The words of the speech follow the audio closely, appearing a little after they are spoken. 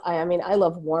I mean, I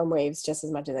love warm waves just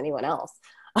as much as anyone else.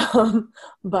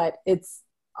 But it's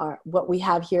what we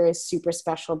have here is super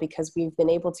special because we've been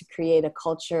able to create a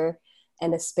culture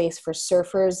and a space for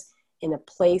surfers in a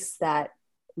place that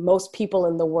most people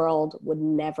in the world would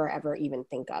never, ever even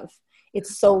think of.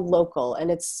 It's so local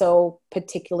and it's so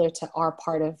particular to our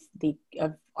part of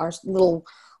our little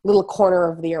corner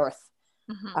of the earth,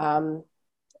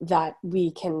 that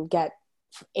we can get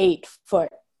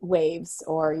 8-foot waves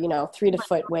or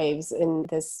 3-foot waves in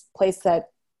this place that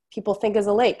people think is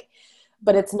a lake,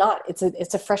 but it's not.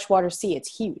 It's a freshwater sea.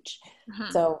 It's huge.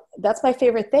 So that's my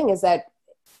favorite thing, is that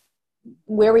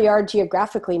where we are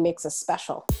geographically makes us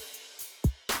special.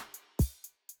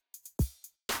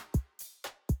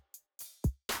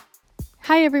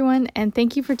 Hi everyone, and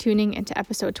thank you for tuning into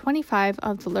episode 25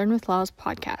 of the Learn with Laws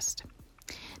podcast.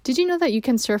 Did you know that you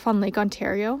can surf on Lake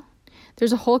Ontario?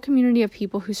 There's a whole community of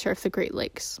people who surf the Great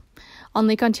Lakes. On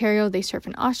Lake Ontario, they surf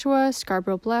in Oshawa,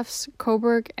 Scarborough Bluffs,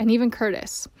 Cobourg, and even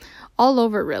Curtis. All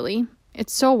over, really.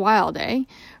 It's so wild, eh?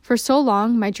 For so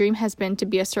long, my dream has been to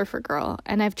be a surfer girl,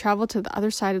 and I've traveled to the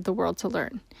other side of the world to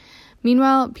learn.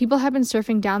 Meanwhile, people have been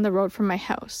surfing down the road from my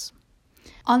house.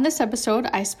 On this episode,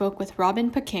 I spoke with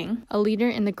Robin Peking, a leader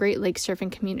in the Great Lakes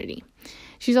surfing community.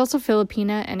 She's also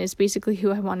Filipina and is basically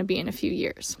who I want to be in a few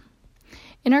years.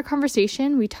 In our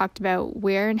conversation, we talked about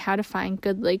where and how to find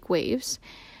good lake waves,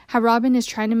 how Robin is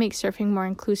trying to make surfing more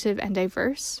inclusive and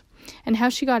diverse, and how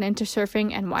she got into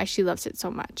surfing and why she loves it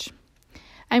so much.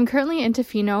 I'm currently in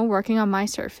Tofino working on my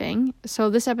surfing, so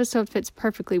this episode fits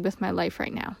perfectly with my life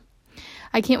right now.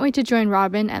 I can't wait to join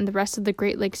Robin and the rest of the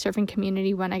Great Lakes surfing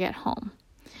community when I get home.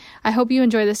 I hope you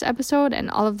enjoy this episode and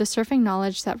all of the surfing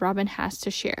knowledge that Robin has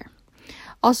to share.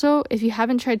 Also, if you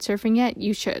haven't tried surfing yet,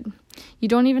 you should. You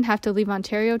don't even have to leave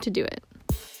Ontario to do it.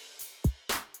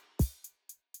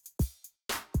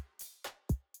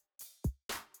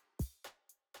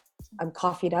 I'm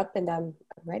coffeeed up and I'm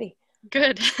ready.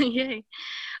 Good. Yay.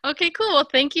 Okay, cool. Well,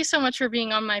 thank you so much for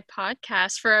being on my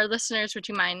podcast. For our listeners, would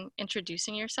you mind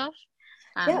introducing yourself?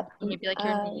 Yeah. Maybe like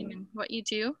your name and what you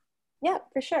do? Yeah,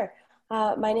 for sure.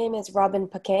 My name is Robin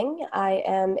Peking. I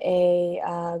am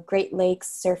a Great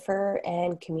Lakes surfer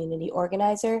and community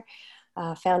organizer,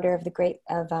 founder of Lake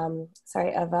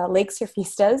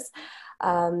Surfistas.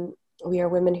 We are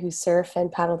women who surf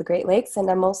and paddle the Great Lakes, and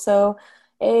I'm also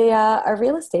a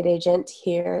real estate agent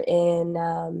here in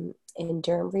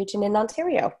Durham region in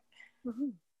Ontario. Mm-hmm.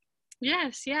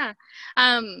 Yes, yeah.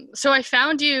 So I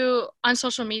found you on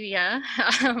social media.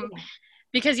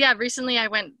 Because recently I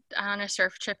went on a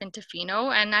surf trip in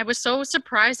Tofino, and I was so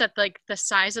surprised at like the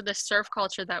size of the surf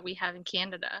culture that we have in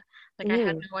Canada. Like I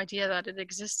had no idea that it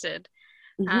existed.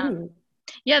 Then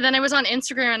I was on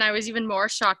Instagram, and I was even more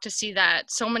shocked to see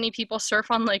that so many people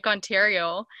surf on Lake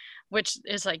Ontario, which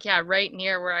is like right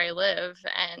near where I live.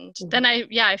 And then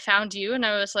I found you, and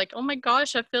I was like, oh my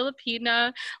gosh, a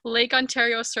Filipina Lake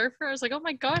Ontario surfer. I was like, oh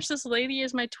my gosh, this lady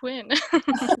is my twin.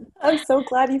 I'm so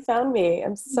glad you found me.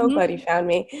 I'm so glad you found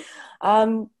me.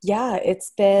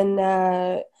 It's been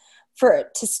to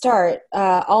start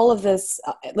all of this,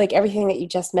 like everything that you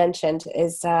just mentioned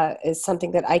is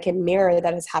something that I can mirror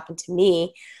that has happened to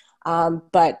me,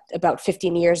 but about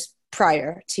 15 years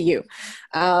prior to you.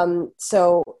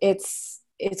 So it's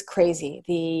crazy.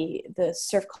 The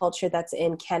surf culture that's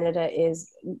in Canada is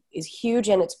huge,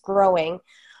 and it's growing.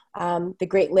 The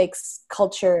Great Lakes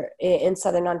culture in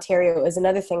Southern Ontario is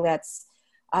another thing that's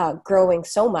growing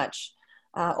so much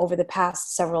over the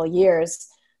past several years.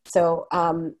 So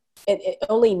it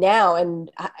only now,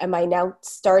 and am I now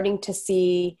starting to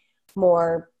see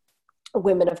more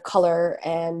women of color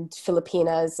and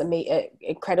Filipinas,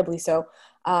 incredibly so.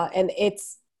 And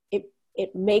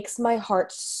it makes my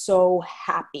heart so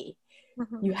happy.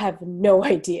 You have no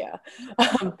idea.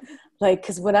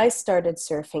 Because when I started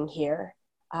surfing here,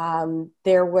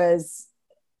 there was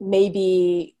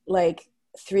maybe like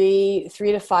three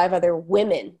to five other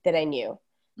women that I knew,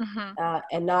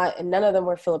 and none of them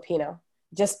were Filipino.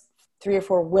 Just 3 or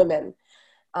 4 women.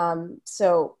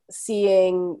 So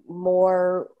seeing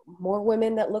more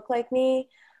women that look like me,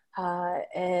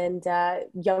 and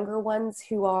younger ones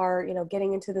who are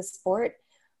getting into the sport,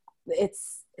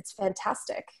 it's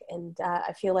fantastic, and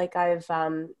I feel like I've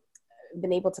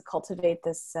been able to cultivate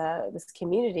this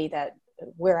community that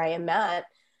where I am at,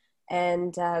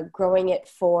 and growing it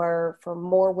for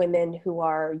more women who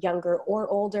are younger or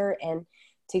older, and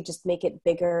to just make it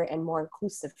bigger and more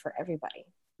inclusive for everybody.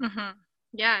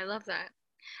 Yeah, I love that.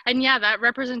 And that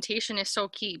representation is so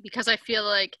key, because I feel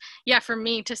like, for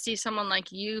me to see someone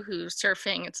like you who's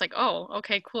surfing, it's like, oh,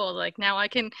 okay, cool. Like now I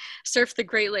can surf the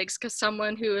Great Lakes because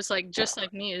someone who is like just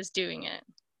like me is doing it.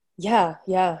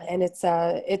 Yeah, and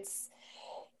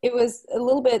it was a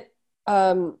little bit.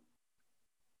 Um,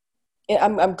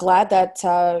 I'm glad that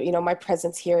my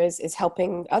presence here is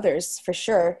helping others for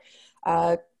sure.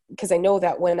 Because I know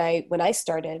that when I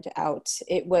started out,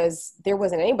 there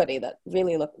wasn't anybody that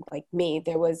really looked like me.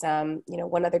 There was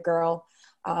one other girl.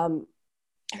 Um,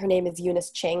 Her name is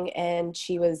Eunice Ching, and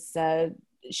she's an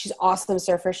awesome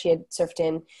surfer. She had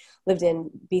lived in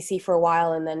BC for a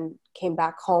while, and then came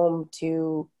back home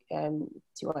to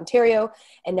Ontario,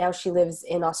 and now she lives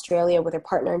in Australia with her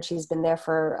partner, and she's been there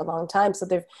for a long time. So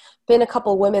there've been a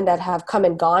couple of women that have come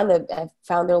and gone that have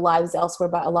found their lives elsewhere,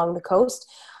 along the coast.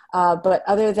 But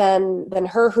other than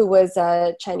her, who was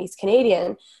a Chinese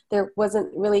Canadian, there wasn't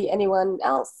really anyone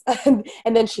else.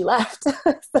 And then she left.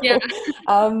 Yeah.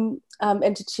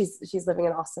 And she's living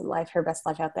an awesome life, her best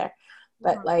life out there.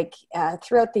 But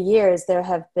throughout the years, there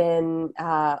have been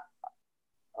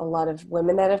a lot of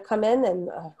women that have come in and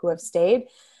who have stayed.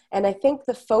 And I think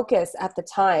the focus at the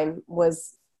time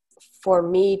was for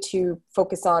me to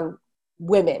focus on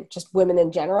women, just women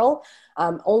in general,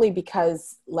 only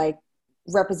because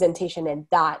representation in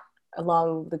that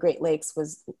along the Great Lakes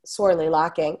was sorely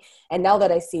lacking. And now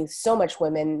that I see so much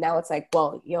women, now it's like,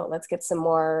 well, let's get some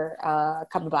more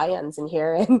Kababayans in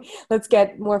here, and let's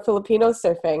get more Filipino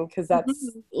surfing, because that's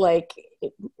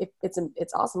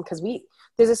it's awesome, because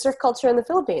there's a surf culture in the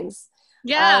Philippines.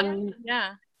 Yeah.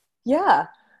 Yeah.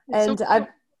 It's so And cool.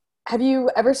 Have you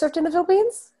ever surfed in the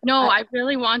Philippines? No, I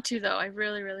really want to though. I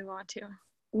really, really want to.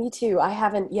 Me too. I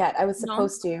haven't yet. I was No?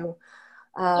 supposed to.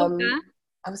 Okay.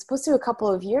 I was supposed to a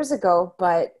couple of years ago,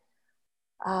 but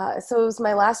so it was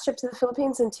my last trip to the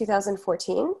Philippines in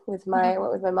 2014 with my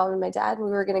mom and my dad, and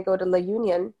we were going to go to La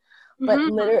Union. But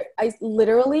Mm-hmm. I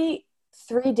literally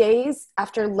 3 days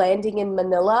after landing in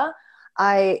Manila,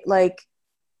 I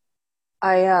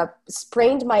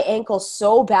sprained my ankle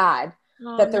so bad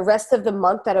Oh that no. the rest of the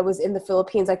month that I was in the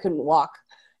Philippines, I couldn't walk.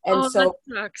 And Oh, that so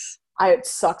sucks. it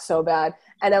sucked so bad.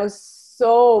 And I was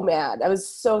so mad. I was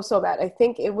so mad. I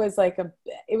think it was a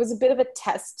bit of a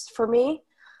test for me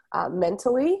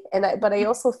mentally. But I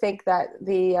also think that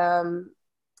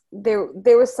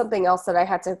there was something else that I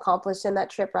had to accomplish in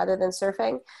that trip rather than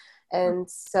surfing. And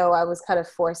so I was kind of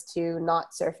forced to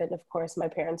not surf. And of course, my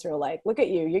parents were like, "Look at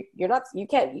you! You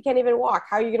can't even walk.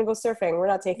 How are you going to go surfing? We're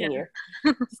not taking Yeah.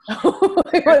 you."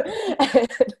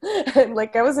 and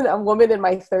I wasn't a woman in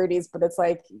my 30s, but it's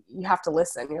like you have to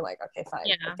listen. You're like, okay, fine.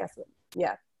 I Yeah. guess, yeah,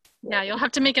 yeah, Yeah, you'll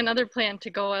have to make another plan to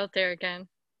go out there again.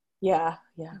 yeah.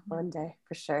 One day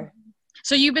for sure.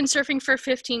 So you've been surfing for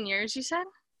 15 years, you said?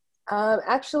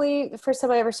 Actually, the first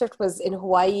time I ever surfed was in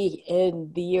Hawaii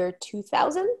in the year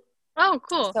 2000. Oh,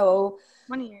 cool. So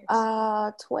 20 years.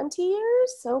 20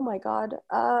 years. Oh my God.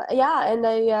 Yeah. And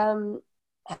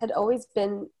I had always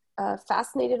been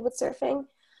fascinated with surfing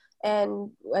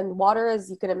and water, as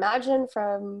you can imagine,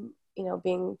 from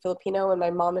being Filipino, and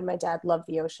my mom and my dad loved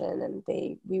the ocean, and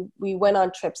we went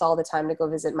on trips all the time to go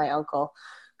visit my uncle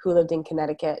who lived in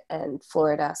Connecticut and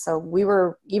Florida. So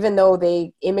even though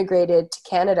they immigrated to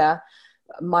Canada,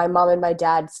 my mom and my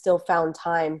dad still found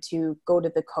time to go to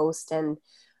the coast, and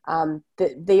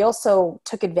they also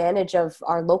took advantage of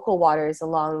our local waters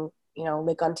along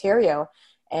Lake Ontario.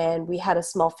 And we had a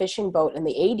small fishing boat in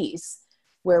the 80s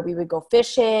where we would go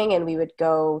fishing, and we would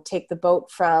go take the boat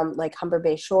from Humber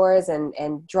Bay shores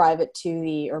and drive it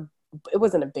or it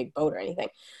wasn't a big boat or anything,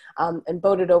 and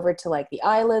boat it over to the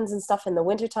islands and stuff in the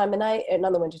wintertime. And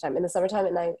not the wintertime, in the summertime.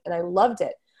 And I loved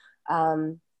it.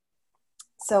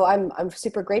 So I'm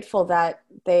super grateful that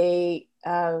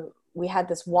we had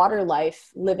this water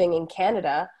life living in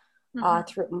Canada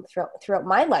throughout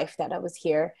my life that I was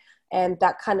here. And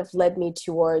that kind of led me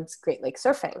towards Great Lakes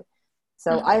surfing.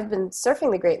 So I've been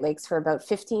surfing the Great Lakes for about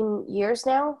 15 years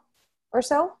now or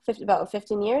so, about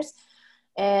 15 years.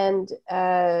 And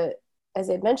as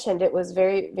I mentioned, it was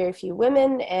very, very few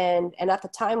women. And at the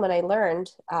time when I learned,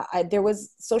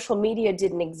 social media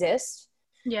didn't exist.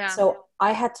 Yeah. So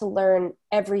I had to learn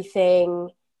everything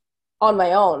on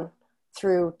my own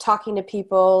through talking to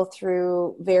people,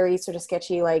 through very sort of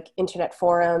sketchy internet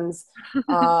forums,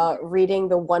 reading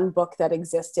the one book that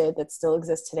still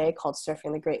exists today, called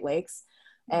Surfing the Great Lakes.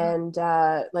 And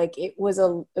it was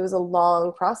a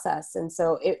long process. And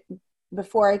so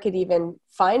before I could even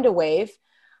find a wave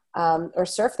or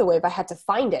surf the wave, I had to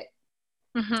find it.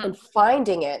 And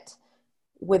finding it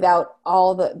without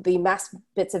all the mass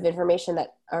bits of information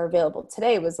that are available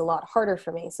today was a lot harder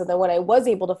for me. So then when I was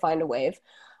able to find a wave,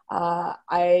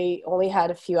 I only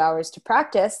had a few hours to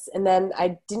practice, and then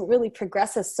I didn't really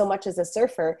progress so much as a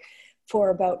surfer for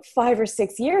about 5 or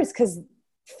 6 years, because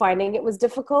finding it was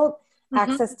difficult,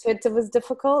 Mm-hmm. access to it was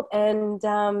difficult. And,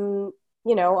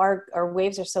 you know, our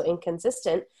waves are so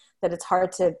inconsistent that it's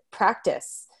hard to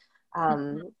practice.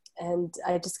 And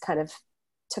I just kind of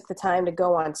took the time to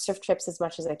go on surf trips as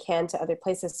much as I can to other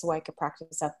places so I could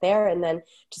practice out there and then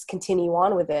just continue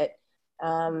on with it,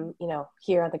 you know,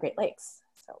 here on the Great Lakes.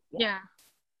 So, Yeah.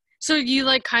 So you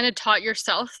like kind of taught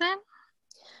yourself then?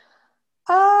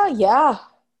 Yeah,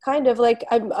 kind of like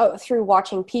I'm through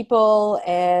watching people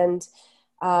and,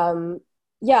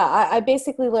 yeah, I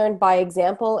basically learned by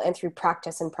example and through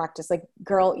practice and practice. Like,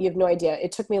 girl, you have no idea.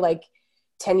 It took me like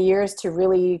 10 years to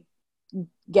really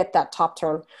get that top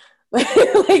turn. Like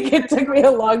it took me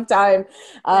a long time,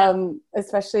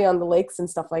 especially on the lakes and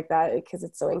stuff like that, because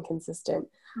it's so inconsistent.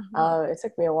 It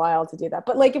took me a while to do that.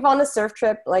 But like if on a surf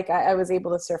trip, like I was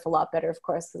able to surf a lot better, of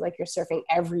course, because like you're surfing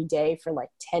every day for like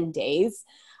 10 days.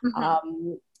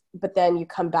 But then you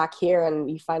come back here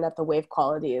and you find out the wave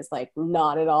quality is like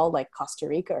not at all like Costa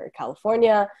Rica or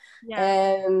California.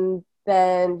 And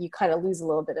then you kind of lose a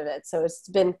little bit of it. So it's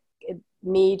been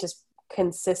me just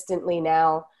consistently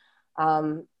now.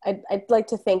 I'd like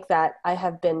to think that I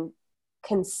have been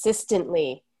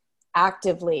consistently,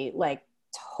 actively, like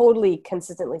totally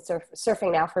consistently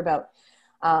surfing now for about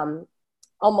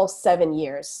almost 7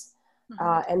 years.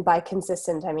 And by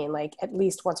consistent, I mean like at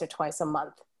least once or twice a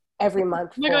month, every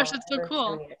month. Oh my gosh, that's so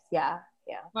cool. 7 years. Yeah.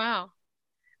 Wow.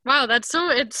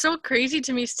 It's so crazy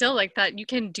to me still, like that you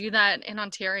can do that in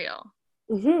Ontario.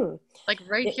 Like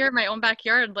right here in my own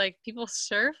backyard, like people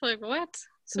surf, like what?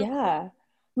 So yeah.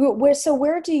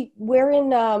 Where do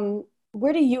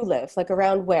you live? Like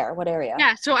around where? What area?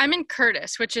 yeah, so I'm in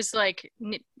Curtis, which is like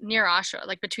near Oshawa,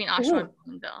 like between Oshawa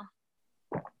and Bowmanville.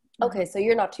 Okay, so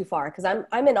you're not too far because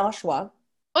I'm in Oshawa.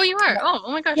 Oh, you are? Oh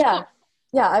my gosh, Yeah. cool.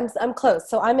 Yeah, I'm close.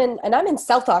 So I'm in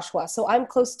South Oshawa. So I'm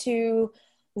close to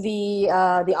the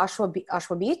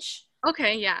Oshawa Beach.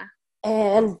 Okay, yeah.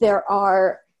 And there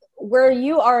are where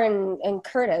you are in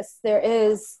Curtis, there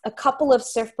is a couple of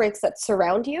surf breaks that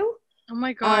surround you. Oh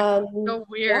my god, so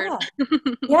weird.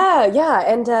 Yeah.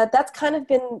 And that's kind of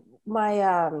been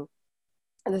my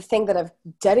the thing that I've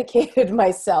dedicated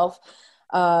myself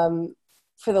for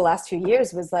the last few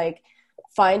years was like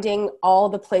finding all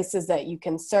the places that you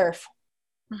can surf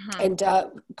and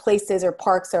places or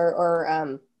parks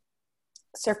or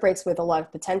surf breaks with a lot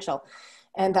of potential.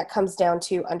 And that comes down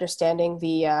to understanding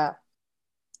the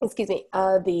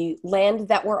land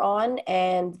that we're on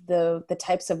and the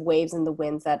types of waves and the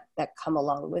winds that come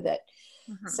along with it.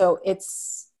 So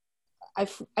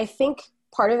I think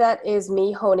part of that is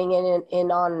me honing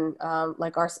in on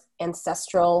like our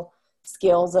ancestral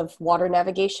skills of water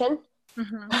navigation.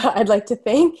 I'd like to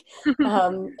think,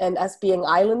 and us being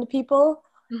island people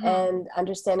and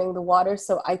understanding the water.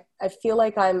 So I feel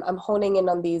like I'm honing in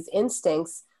on these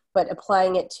instincts, but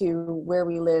applying it to where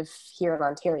we live here in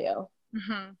Ontario.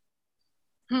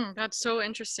 That's so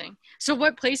interesting. So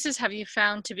what places have you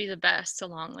found to be the best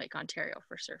along Lake Ontario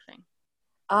for surfing?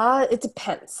 It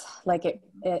depends. Like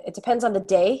it depends on the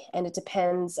day, and it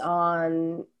depends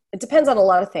on a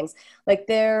lot of things. Like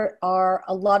there are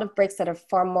a lot of breaks that are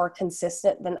far more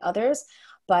consistent than others,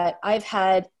 but I've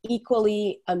had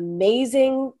equally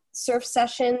amazing surf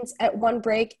sessions at one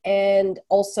break and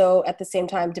also at the same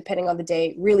time, depending on the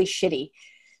day, really shitty.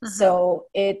 So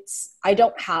I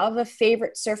don't have a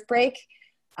favorite surf break.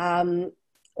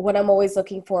 What I'm always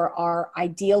looking for are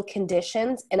ideal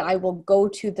conditions, and I will go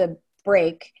to the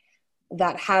break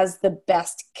that has the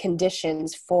best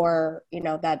conditions for, you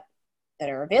know, that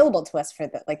are available to us for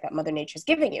that, like that Mother Nature's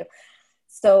giving you.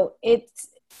 So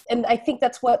and I think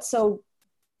that's what's so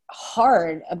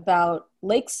hard about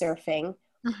lake surfing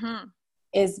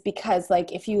is because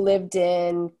like if you lived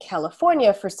in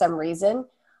California for some reason,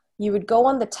 you would go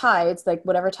on the tides, like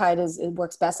whatever tide it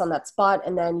works best on that spot.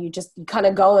 And then you kind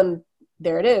of go and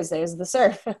there it is, there's the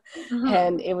surf.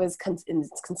 And it's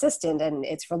consistent and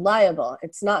it's reliable.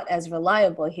 It's not as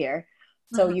reliable here.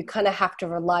 So you kind of have to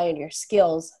rely on your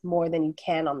skills more than you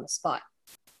can on the spot.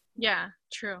 Yeah,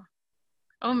 true.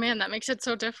 Oh man, that makes it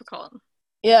so difficult.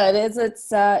 Yeah, it is.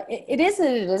 It is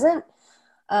and it isn't.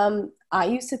 I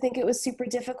used to think it was super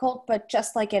difficult, but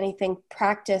just like anything,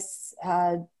 practice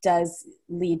does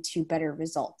lead to better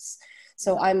results.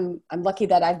 So I'm lucky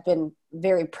that I've been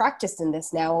very practiced in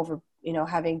this now over, you know,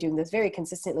 doing this very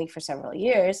consistently for several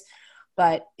years.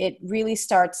 But it really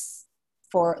starts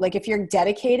for like if you're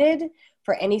dedicated,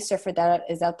 for any surfer that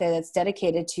is out there that's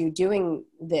dedicated to doing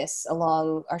this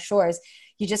along our shores,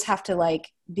 you just have to like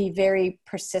be very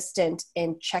persistent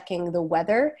in checking the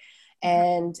weather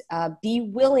and be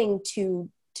willing to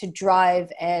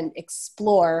drive and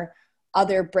explore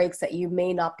other breaks that you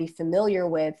may not be familiar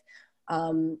with,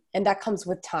 And that comes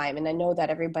with time. And I know that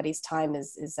everybody's time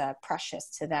is precious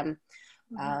to them.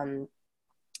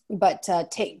 But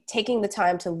taking the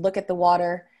time to look at the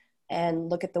water and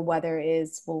look at the weather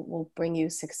will bring you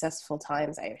successful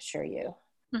times, I assure you.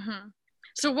 Mm-hmm.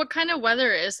 So what kind of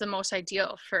weather is the most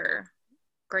ideal for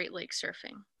Great Lake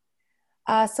surfing?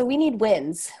 So we need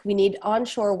winds. We need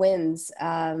onshore winds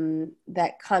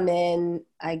that come in,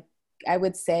 I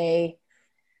would say,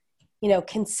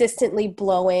 consistently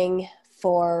blowing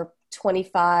for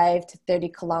 25 to 30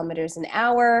 kilometers an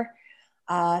hour,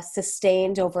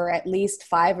 sustained over at least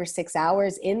 5 or 6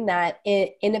 hours in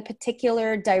a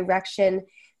particular direction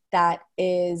that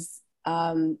is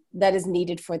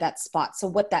needed for that spot. So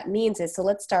what that means is, so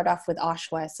let's start off with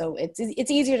Oshawa. So it's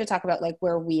easier to talk about like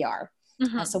where we are.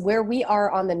 So where we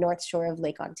are on the north shore of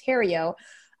Lake Ontario,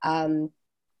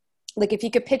 like if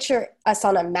you could picture us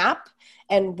on a map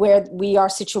and where we are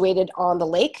situated on the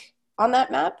lake on that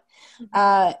map,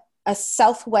 a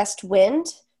southwest wind,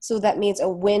 so that means a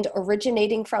wind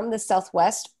originating from the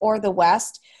southwest or the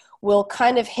west, will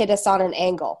kind of hit us on an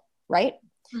angle, right?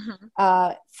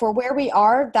 For where we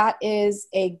are, that is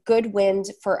a good wind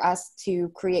for us to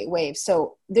create waves.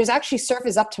 So there's actually surf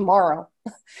is up tomorrow.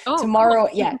 Tomorrow,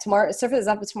 cool. Yeah, tomorrow surf is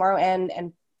up tomorrow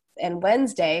and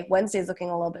Wednesday. Wednesday's looking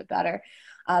a little bit better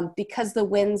because the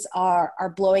winds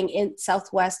are blowing in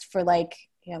southwest for like,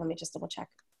 let me just double check.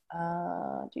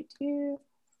 I'm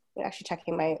actually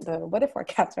checking the weather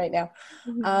forecast right now.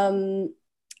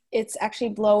 It's actually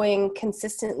blowing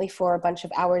consistently for a bunch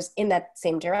of hours in that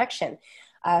same direction.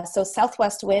 So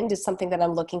southwest wind is something that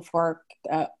I'm looking for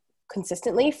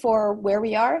consistently for where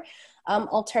we are.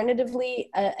 Alternatively,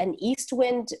 an east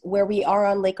wind where we are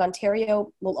on Lake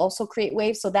Ontario will also create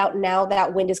waves. So now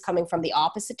that wind is coming from the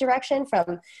opposite direction,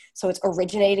 so it's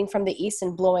originating from the east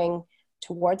and blowing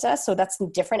towards us. So that's a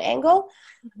different angle.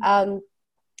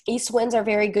 East winds are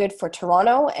very good for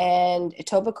Toronto and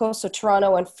Etobicoke. So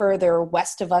Toronto and further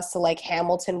west of us, so like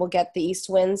Hamilton will get the east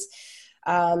winds.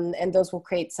 And those will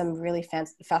create some really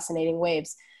fascinating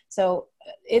waves. So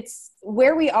it's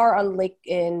where we are on lake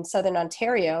in Southern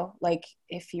Ontario. Like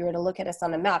if you were to look at us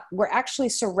on a map, we're actually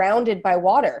surrounded by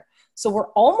water. So we're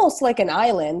almost like an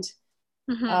island,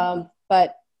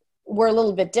 but we're a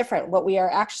little bit different. What we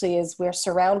are actually is we're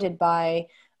surrounded by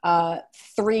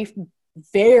 3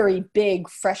 very big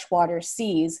freshwater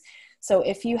seas. So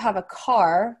if you have a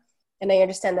car, and I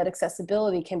understand that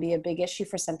accessibility can be a big issue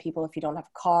for some people if you don't have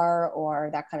a car or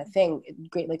that kind of thing.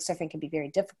 Great Lake surfing can be very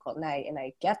difficult, and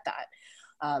I get that.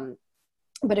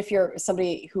 But if you're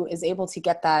somebody who is able to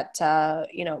get that,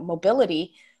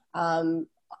 mobility in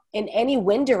any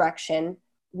wind direction,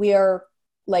 we are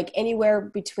like anywhere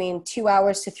between 2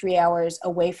 hours to 3 hours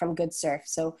away from good surf.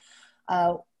 So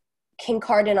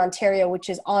Kincardine, Ontario, which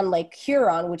is on Lake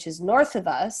Huron, which is north of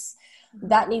us,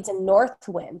 that needs a north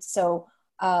wind. So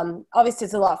obviously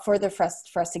it's a lot further for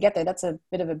us to get there. That's a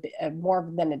bit of a more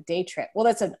than a day trip. Well,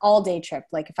 that's an all day trip.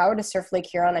 Like if I were to surf Lake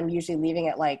Huron, I'm usually leaving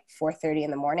at like 4:30 in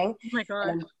the morning. Oh my God.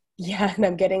 And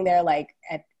I'm getting there like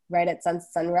right at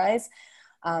sunrise,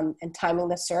 and timing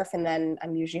the surf. And then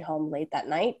I'm usually home late that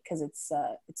night because it's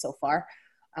so far.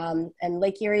 And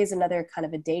Lake Erie is another kind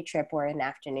of a day trip or an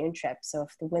afternoon trip. So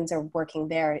if the winds are working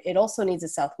there, it also needs a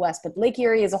southwest, but Lake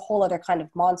Erie is a whole other kind of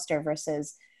monster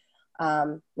versus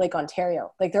Lake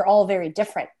Ontario. Like they're all very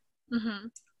different,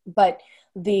 but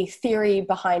the theory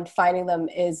behind finding them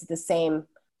is the same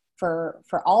for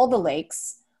all the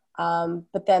lakes.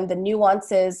 But then the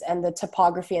nuances and the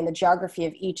topography and the geography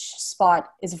of each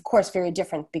spot is of course very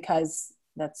different because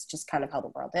that's just kind of how the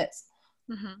world is.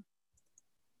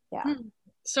 Yeah.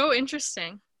 So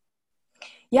interesting.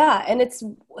 Yeah. And it's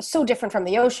so different from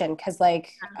the ocean because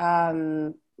like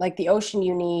the ocean,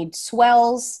 you need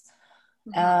swells,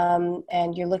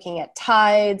 and you're looking at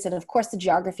tides and of course the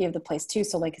geography of the place too.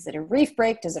 So like, is it a reef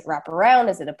break? Does it wrap around?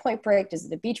 Is it a point break? Is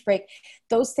it a beach break?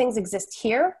 Those things exist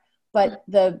here, but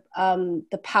the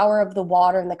power of the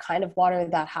water and the kind of water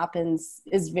that happens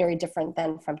is very different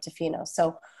than from Tofino.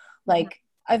 So like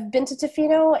I've been to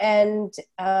Tofino and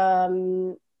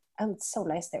it's so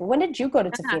nice there. When did you go to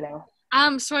Tofino?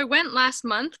 So I went last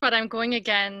month, but I'm going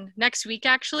again next week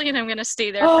actually, and I'm going to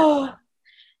stay there.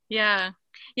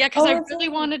 Yeah, because I really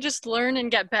want to just learn and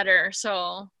get better.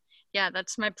 So yeah,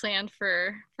 that's my plan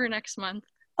for next month.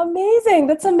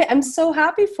 Amazing. I'm so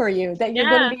happy for you that you're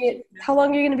going to be, how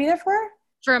long are you going to be there for?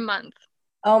 For a month.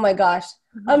 Oh my gosh.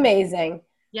 Amazing.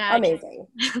 Yeah. Amazing.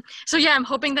 So yeah, I'm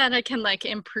hoping that I can like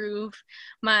improve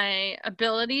my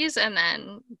abilities and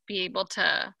then be able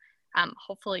to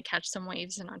hopefully catch some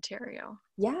waves in Ontario.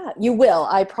 Yeah, you will.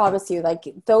 I promise you, like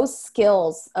those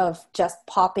skills of just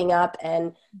popping up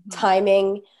and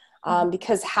timing,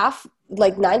 because 95%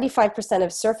 of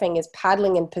surfing is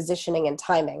paddling and positioning and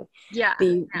timing. Yeah.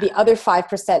 The other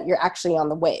 5%, you're actually on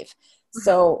the wave. Mm-hmm.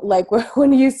 So like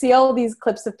when you see all these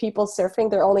clips of people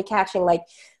surfing, they're only catching like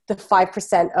the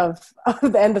 5% of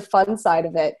and the fun side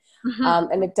of it.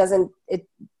 Mm-hmm. And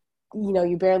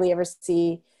you barely ever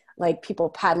see like people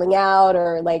paddling out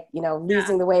or like,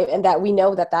 losing the wave, and that we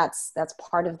know that's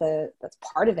part of it.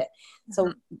 Mm-hmm.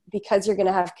 So because you're going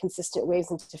to have consistent waves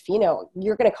in Tofino,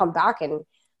 you're going to come back and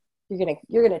you're going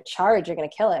to charge, you're going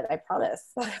to kill it. I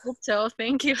promise. I hope so.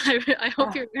 Thank you. I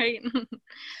hope you're right.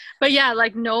 But yeah,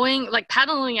 like knowing, like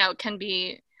paddling out can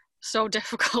be so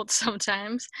difficult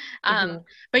sometimes.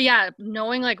 But yeah,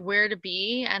 knowing like where to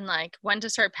be and like when to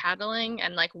start paddling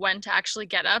and like when to actually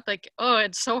get up, like, oh,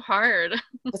 it's so hard.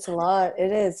 It's a lot.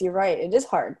 It is. You're right. It is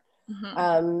hard.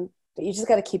 But you just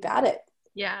got to keep at it.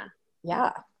 Yeah.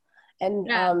 Yeah.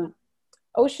 And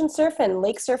ocean surf and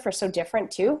lake surf are so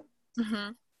different too.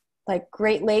 Like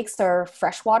Great Lakes are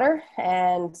freshwater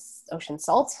and ocean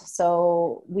salt.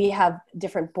 So we have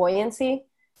different buoyancy.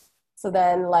 So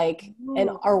then and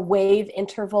our wave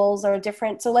intervals are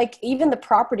different. So like even the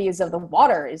properties of the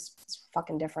water is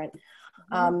fucking different.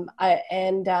 I've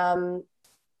kind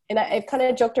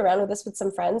of joked around with this with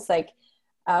some friends, like,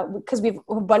 because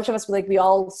a bunch of us, we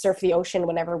all surf the ocean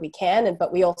whenever we can.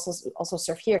 But we also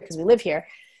surf here because we live here.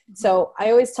 So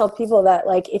I always tell people that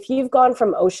like, if you've gone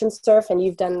from ocean surf and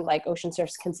you've done like ocean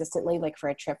surfs consistently, like for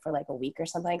a trip for like a week or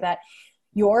something like that,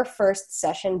 your first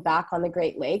session back on the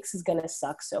Great Lakes is going to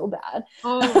suck so bad.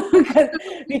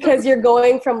 Because you're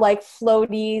going from like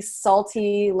floaty,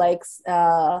 salty, like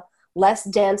less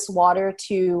dense water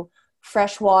to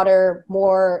freshwater,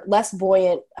 less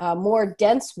buoyant, more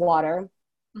dense water.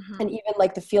 And even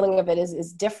like the feeling of it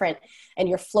is different, and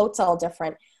your float's all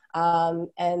different.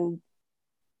 And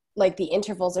like the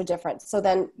intervals are different. So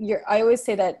then I always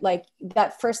say that like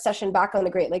that first session back on the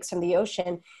Great Lakes from the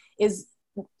ocean is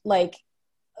like,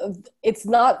 it's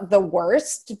not the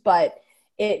worst, but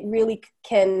it really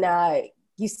can,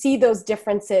 you see those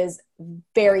differences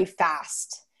very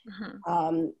fast.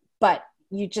 But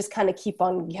you just kind of you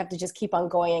have to just keep on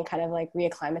going and kind of like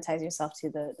reacclimatize yourself to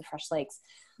the fresh lakes.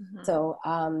 So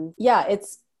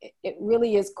it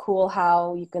really is cool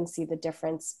how you can see the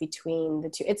difference between the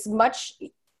two.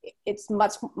 It's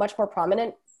much more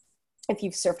prominent if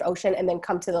you've surfed ocean and then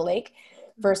come to the lake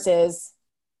versus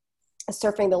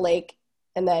surfing the lake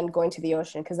and then going to the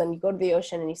ocean. Because then you go to the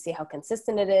ocean and you see how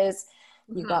consistent it is.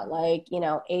 You've got like,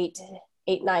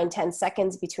 8, 9, 10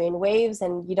 seconds between waves,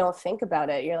 and you don't think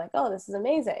about it. You're like, oh, this is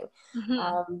amazing.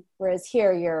 Whereas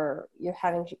here you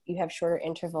have shorter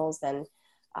intervals, and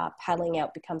paddling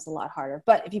out becomes a lot harder.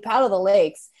 But if you paddle the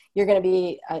lakes, you're going to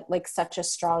be like such a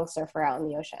strong surfer out in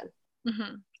the ocean.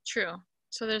 True.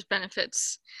 So there's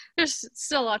benefits. There's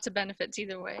still lots of benefits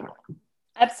either way.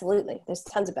 Absolutely. There's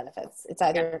tons of benefits. It's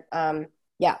either,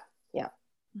 yeah.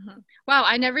 Wow.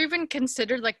 I never even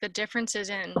considered like the differences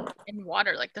in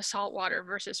water, like the salt water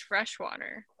versus fresh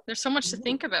water. There's so much to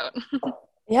think about.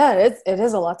 Yeah, it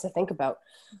is a lot to think about.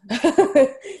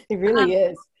 It really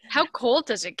is. How cold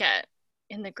does it get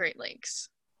in the Great Lakes?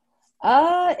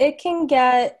 It can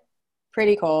get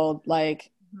pretty cold.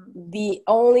 Like the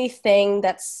only thing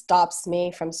that stops me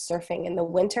from surfing in the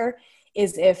winter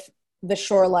is if the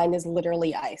shoreline is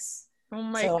literally ice. Oh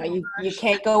my so gosh. you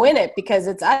can't go in it because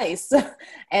it's ice.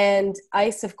 And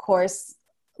ice, of course,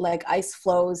 like ice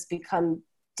flows become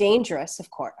dangerous, of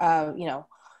course.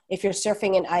 If you're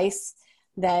surfing in ice,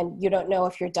 then you don't know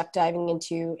if you're duck diving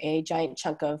into a giant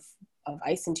chunk of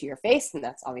ice into your face, and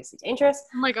that's obviously dangerous.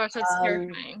 Oh my gosh, that's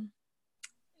terrifying.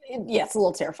 Yeah, it's a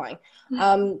little terrifying.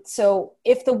 So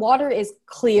if the water is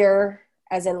clear,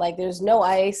 as in like there's no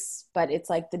ice, but it's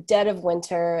like the dead of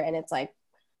winter and it's like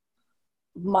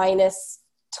minus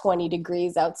 20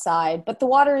 degrees outside, but the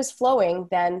water is flowing,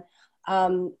 then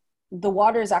the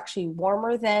water is actually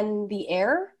warmer than the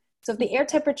air. So if the air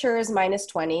temperature is minus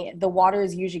 20, the water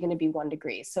is usually going to be 1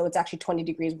 degree. So it's actually 20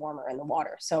 degrees warmer in the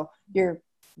water. So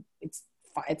it's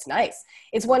nice.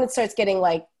 It's when it starts getting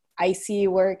like icy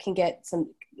where it can get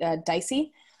some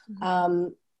dicey.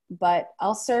 But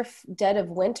I'll surf dead of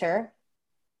winter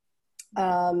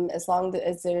as long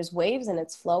as there's waves and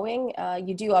it's flowing.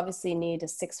 You do obviously need a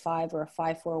 6'5" or a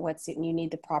 5'4" wetsuit, and you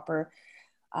need the proper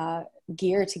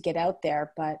gear to get out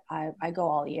there. But I go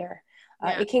all year.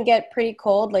 It can get pretty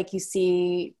cold. Like you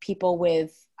see people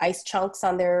with ice chunks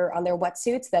on their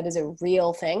wetsuits. That is a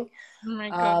real thing. Oh my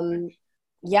God.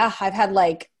 Yeah, I've had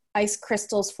like ice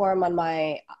crystals form on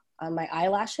my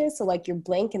eyelashes. So like you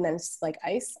blink and then it's like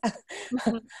ice.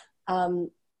 And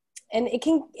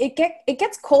it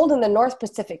gets cold in the North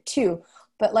Pacific too,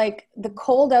 but like the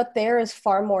cold out there is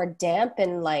far more damp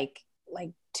and like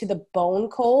to the bone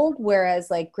cold, whereas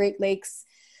like Great Lakes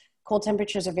cold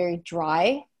temperatures are very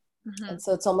dry, Mm-hmm. and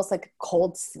so it's almost like a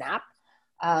cold snap.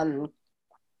 Um,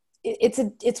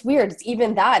 it's weird. It's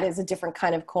even that is a different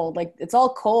kind of cold. Like it's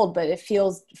all cold, but it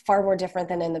feels far more different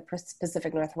than in the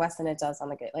Pacific Northwest than it does on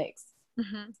the Great Lakes.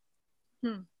 Mm-hmm.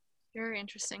 Hmm. Very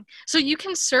interesting. So you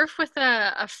can surf with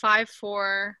a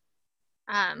 5'4"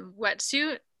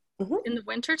 wetsuit Hmm. in the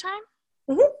wintertime?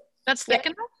 Hmm. That's thick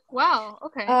Yep. enough? Wow.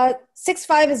 Okay.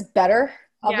 6'5" is better,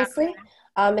 Yeah. obviously.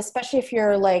 Especially if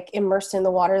you're like immersed in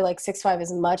the water, like 6'5"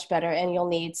 is much better, and you'll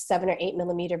need 7 or 8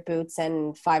 millimeter boots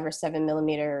and 5 or 7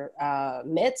 millimeter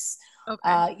mitts.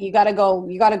 Okay. You gotta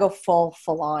go full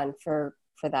on for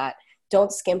that.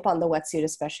 Don't skimp on the wetsuit,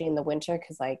 especially in the winter,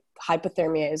 because like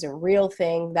hypothermia is a real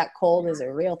thing. That cold is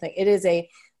a real thing. It is a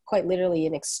quite literally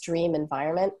an extreme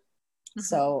environment. Mm-hmm.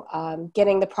 So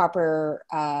getting the proper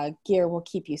gear will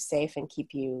keep you safe and keep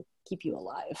you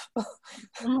alive.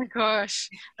 Oh my gosh.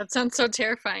 That sounds so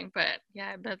terrifying, but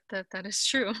yeah, I bet that is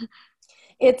true.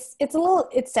 It's a little,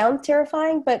 it sounds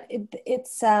terrifying, but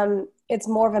it's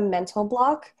more of a mental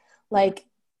block. Like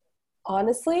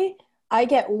honestly, I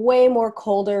get way more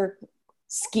colder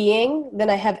skiing than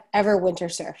I have ever winter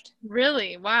surfed.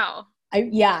 Really? Wow.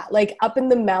 Yeah, like up in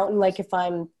the mountain, like if I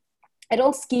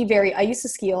don't ski very, I used to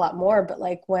ski a lot more, but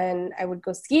like when I would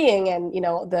go skiing and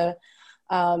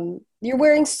you're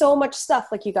wearing so much stuff,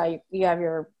 like you have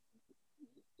your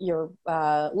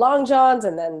long johns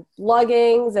and then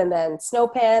luggings and then snow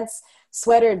pants,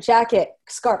 sweater, jacket,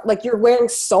 scarf. Like you're wearing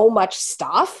so much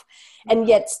stuff, and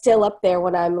yet still up there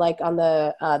when I'm like on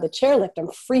the chairlift,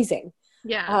 I'm freezing.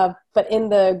 Yeah. But in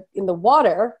the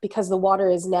water, because the water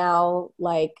is now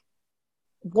like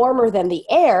warmer than the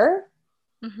air,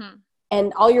 Mm-hmm.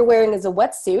 and all you're wearing is a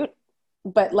wetsuit,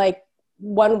 but like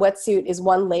one wetsuit is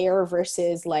one layer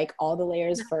versus like all the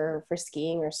layers for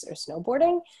skiing or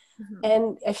snowboarding, Mm-hmm.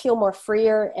 and I feel more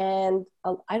freer, and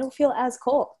I don't feel as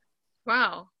cold.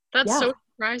 Wow. That's Yeah. so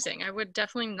surprising. I would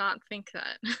definitely not think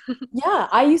that. Yeah,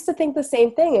 I used to think the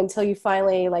same thing until you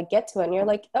finally like get to it and you're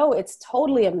like, "Oh, it's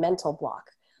totally a mental block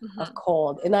of Mm-hmm.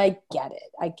 cold." And I get it.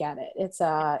 I get it. It's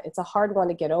a hard one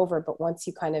to get over, but once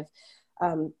you kind of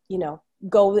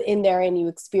go in there and you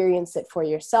experience it for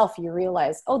yourself, you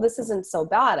realize, "Oh, this isn't so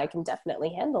bad. I can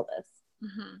definitely handle this."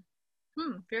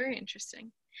 Mm-hmm. Very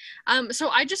interesting. So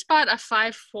I just bought a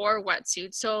 5'4"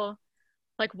 wetsuit. So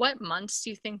like what months do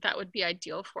you think that would be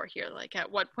ideal for here? Like at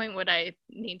what point would I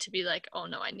need to be like, oh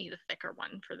no, I need a thicker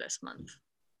one for this month?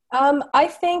 I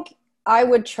think I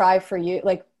would try for you,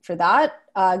 like for that,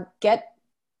 get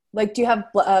like, do you have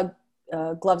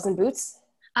gloves and boots?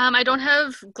 I don't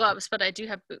have gloves, but I do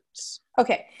have boots.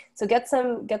 Okay, so get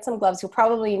some gloves. You'll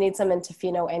probably need some in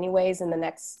Tofino anyways in the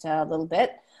next little bit.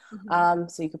 Mm-hmm.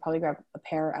 So you could probably grab a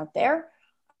pair out there.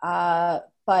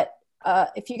 But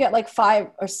if you get like 5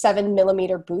 or 7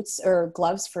 millimeter boots or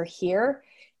gloves for here,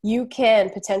 you can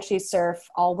potentially surf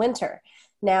all winter.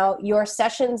 Now, your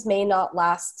sessions may not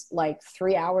last like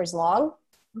 3 hours long.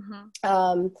 Mm-hmm.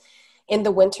 Um, in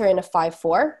the winter in a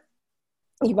 5'4",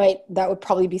 that would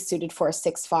probably be suited for a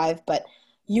 6'5", but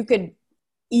you could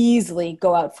easily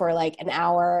go out for like an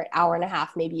hour and a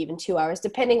half, maybe even 2 hours,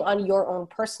 depending on your own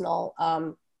personal,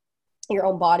 your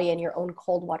own body and your own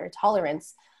cold water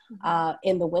tolerance Mm-hmm.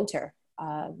 in the winter.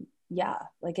 Yeah,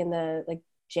 like in the like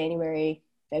January,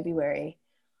 February.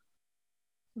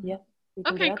 Yeah, you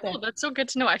can get Okay, out there. cool. That's so good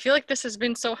to know. I feel like this has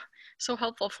been so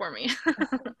helpful for me.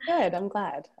 Good. I'm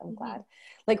glad. I'm Mhm. glad.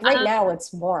 Like right Um, now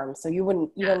it's warm, so yeah,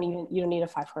 you don't need a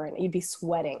 5'4" right now. You'd be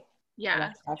sweating in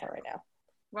yeah. a 5'4" right now.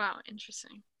 Wow,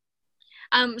 interesting.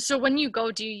 So when you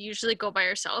go, do you usually go by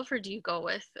yourself or do you go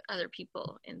with other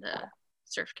people in the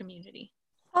surf community?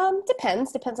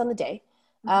 Depends on the day.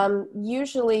 Hmm.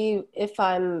 Usually if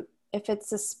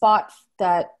it's a spot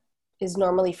that is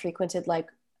normally frequented like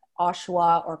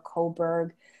Oshawa or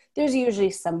Coburg, there's usually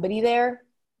somebody there.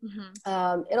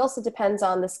 Hmm. It also depends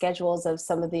on the schedules of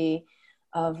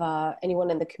anyone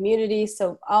in the community.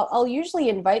 So I'll usually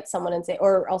invite someone and say,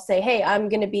 or I'll say, hey, I'm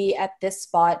going to be at this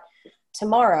spot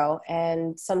tomorrow.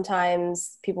 And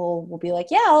sometimes people will be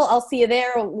like, yeah, I'll see you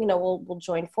there. We'll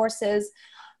join forces.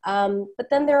 But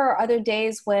then there are other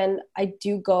days when I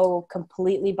do go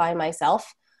completely by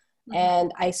myself Hmm.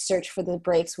 and I search for the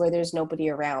breaks where there's nobody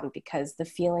around, because the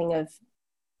feeling of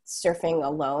surfing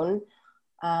alone,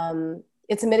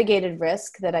 it's a mitigated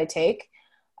risk that I take,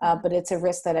 but it's a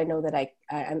risk that I know that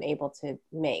I'm able to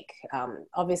make.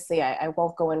 Obviously, I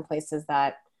won't go in places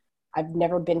that I've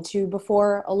never been to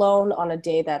before alone on a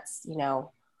day that's,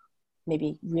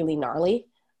 maybe really gnarly.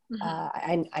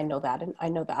 I know that, and I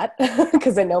know that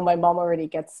because I know my mom already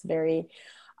gets very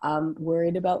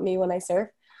worried about me when I surf.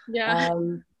 Yeah.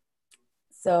 Um,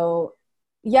 so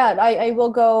yeah, I will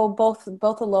go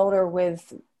both alone or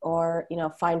with, or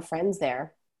find friends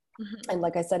there. Hmm. And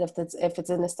like I said, if it's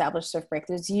an established surf break,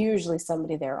 there's usually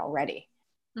somebody there already.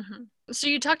 Hmm. So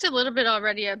you talked a little bit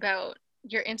already about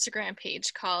your Instagram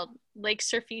page called Lake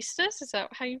Surfistas. Is that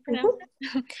how you pronounce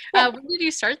Hmm. it? Yeah. When did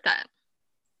you start that?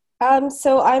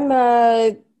 So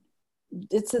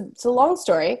it's a long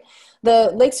story.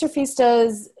 The Lake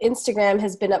Surfistas Instagram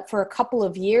has been up for a couple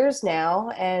of years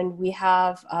now, and we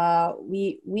have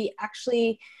we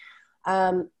actually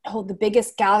hold the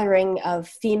biggest gathering of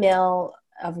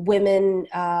women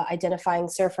identifying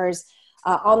surfers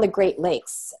on the Great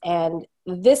Lakes. And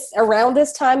around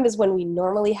this time is when we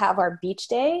normally have our beach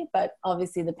day, but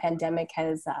obviously the pandemic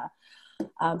has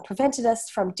prevented us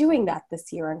from doing that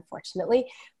this year,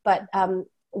 unfortunately. But this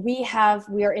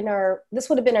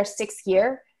would have been our 6th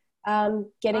year Wow.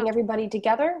 getting everybody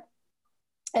together.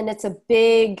 And it's a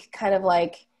big kind of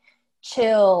like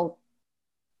chill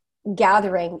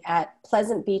gathering at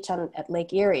Pleasant Beach at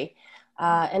Lake Erie.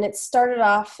 And it started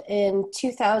off in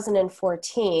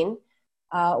 2014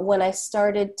 when I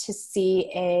started to see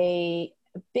a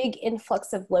big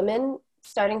influx of women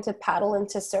starting to paddle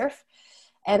into surf.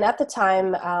 And at the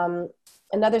time,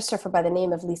 another surfer by the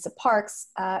name of Lisa Parks,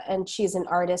 and she's an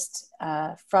artist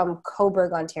from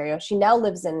Coburg, Ontario. She now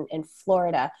lives in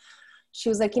Florida. She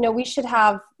was like, we should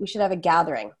have a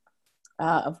gathering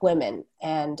of women.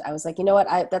 And I was like, you know what,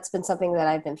 that's been something that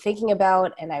I've been thinking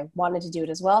about, and I wanted to do it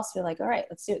as well. So we're like, all right,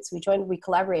 let's do it. So we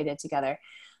collaborated together,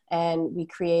 and we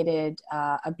created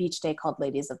a beach day called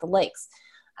Ladies of the Lakes.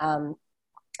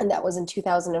 And that was in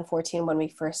 2014 when we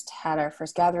first had our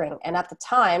first gathering. And at the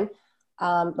time,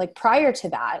 like prior to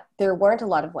that, there weren't a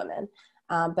lot of women.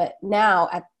 But now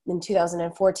in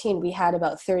 2014, we had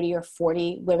about 30 or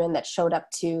 40 women that showed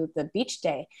up to the beach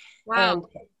day. Wow. And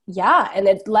yeah, and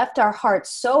it left our hearts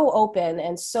so open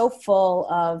and so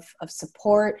full of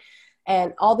support.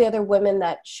 And all the other women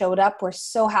that showed up were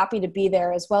so happy to be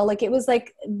there as well. Like, it was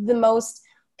like the most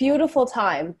beautiful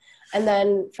time. And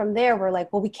then from there, we're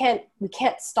like, well, we can't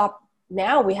stop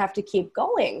now. We have to keep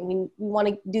going. We want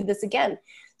to do this again.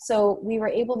 So we were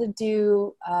able to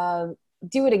do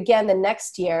it again the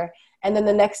next year. And then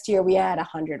the next year we had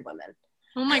 100 women.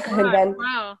 Oh my And God. then,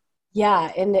 Wow.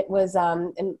 yeah, and it was,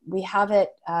 and we have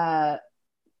it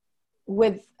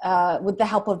with the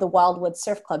help of the Wildwood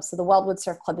Surf Club. So the Wildwood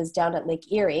Surf Club is down at Lake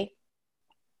Erie,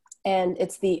 and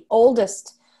it's the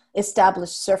oldest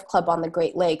established surf club on the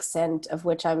Great Lakes, and of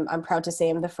which I'm proud to say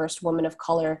I'm the first woman of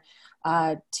color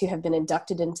to have been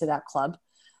inducted into that club.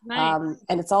 Nice.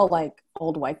 And it's all like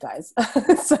old white guys.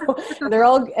 So they're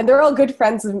all good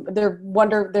friends. They're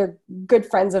good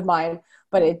friends of mine.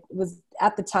 But it was,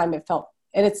 at the time, it felt,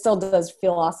 and it still does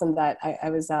feel awesome that I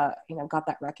was got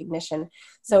that recognition.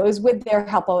 So it was with their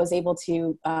help I was able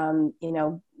to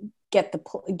get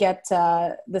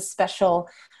the special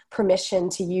permission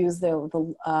to use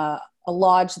a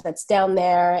lodge that's down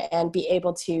there, and be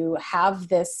able to have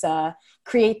this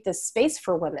create this space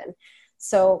for women.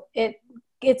 So it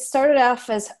started off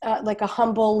as like a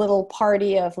humble little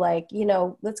party of like,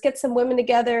 let's get some women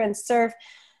together and surf.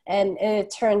 And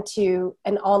it turned to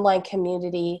an online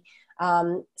community.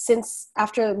 Since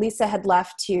after Lisa had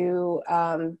left to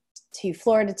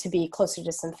Florida to be closer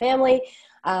to some family,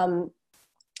 I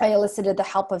elicited the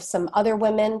help of some other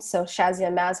women. So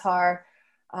Shazia Mazhar,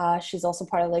 she's also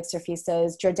part of Lake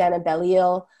Surfistas, Jordana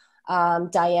Belil,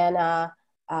 Diana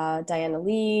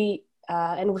Lee.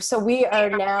 And so we are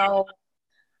now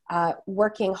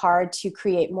working hard to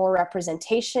create more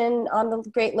representation on the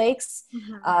Great Lakes,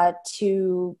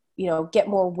 to get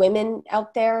more women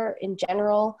out there in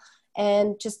general,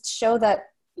 and just show that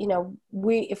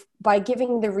if by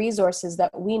giving the resources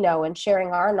that we know and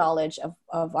sharing our knowledge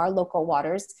of our local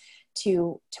waters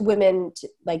to women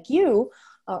like you,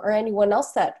 or anyone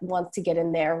else that wants to get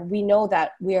in there, we know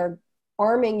that we are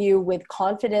arming you with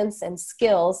confidence and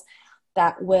skills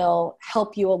that will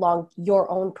help you along your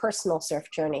own personal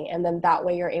surf journey. And then that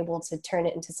way you're able to turn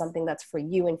it into something that's for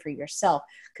you and for yourself.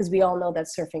 Because we all know that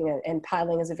surfing and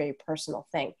paddling is a very personal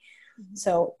thing. Mm-hmm.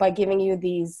 So by giving you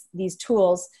these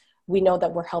tools, we know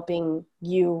that we're helping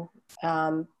you,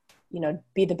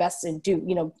 be the best and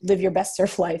live your best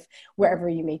surf life wherever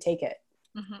you may take it.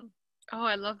 Mm-hmm. Oh,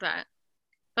 I love that.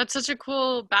 That's such a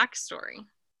cool backstory.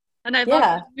 And I love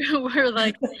Yeah. that you were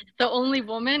like the only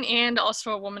woman and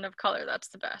also a woman of color. That's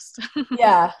the best.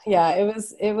 Yeah.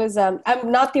 It was,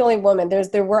 I'm not the only woman.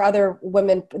 There were other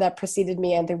women that preceded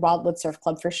me and the Wildwood Surf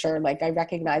Club for sure. Like, I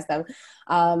recognize them.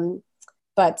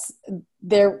 but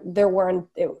there weren't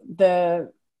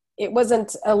it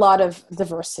wasn't a lot of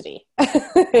diversity.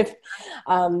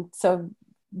 So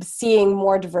seeing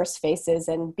more diverse faces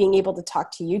and being able to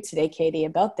talk to you today, Katie,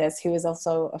 about this, who is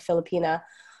also a Filipina,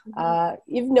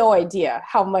 you have no idea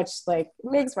how much, like,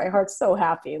 it makes my heart so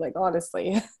happy, like,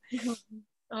 honestly.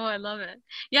 Oh, I love it.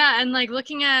 Yeah, and like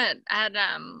looking at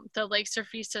the Lake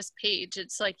Surfistas page,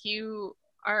 it's like you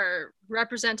are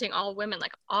representing all women,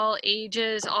 like all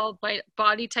ages, all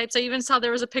body types. I even saw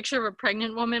there was a picture of a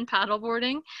pregnant woman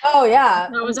paddleboarding. Oh yeah.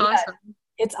 That was Yeah, awesome.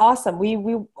 it's awesome. We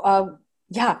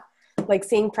yeah, like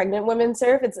seeing pregnant women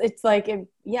surf, it's like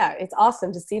yeah, it's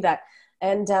awesome to see that.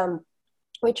 And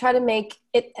we try to make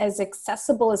it as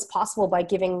accessible as possible by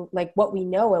giving like what we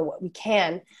know and what we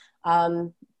can,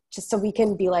 just so we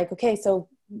can be like, okay, so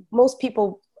most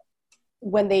people,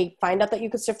 when they find out that you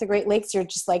could surf the Great Lakes, you're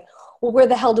just like, well, where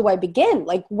the hell do I begin?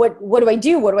 Like, what do I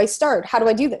do? What do I start? How do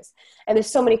I do this? And there's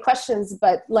so many questions,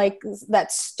 but like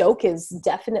that stoke is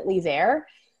definitely there.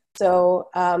 So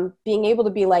being able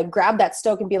to be like, grab that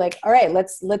stoke and be like, all right,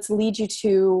 let's lead you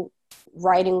to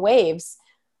riding waves.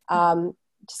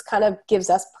 Just kind of gives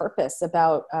us purpose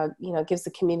about, gives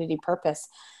the community purpose.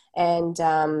 And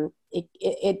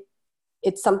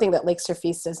it's something that Lake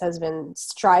Surfistas has been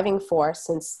striving for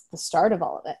since the start of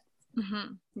all of it.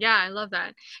 Mm-hmm. Yeah, I love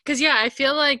that. Because, yeah, I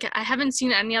feel like I haven't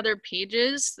seen any other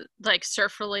pages, like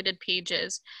surf-related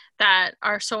pages, that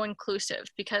are so inclusive.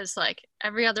 Because, like,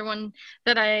 every other one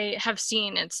that I have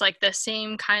seen, it's like the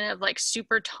same kind of like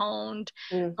super toned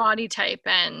body type.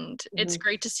 And it's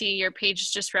great to see your page is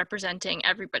just representing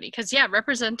everybody. Because, yeah,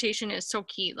 representation is so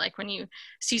key. Like, when you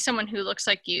see someone who looks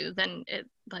like you, then it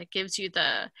like gives you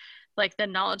the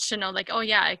knowledge to know, like, oh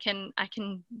yeah, I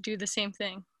can do the same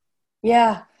thing.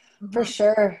 Yeah, for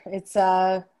sure. It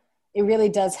really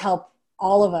does help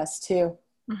all of us too.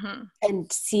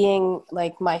 And seeing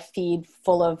like my feed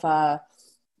full of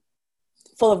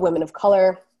women of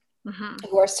color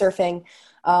who are surfing,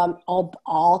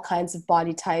 all kinds of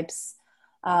body types.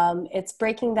 It's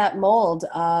breaking that mold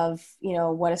of,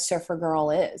 what a surfer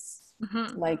girl is.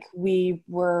 Like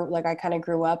I kind of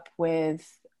grew up with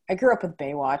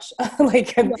Baywatch,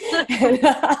 like,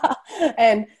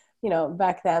 and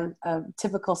back then, a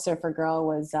typical surfer girl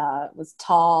was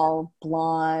tall,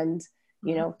 blonde,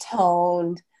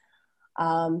 toned,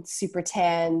 super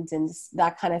tanned, and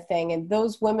that kind of thing. And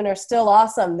those women are still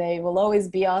awesome. They will always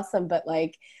be awesome. But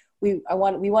like, we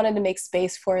wanted to make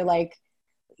space for, like,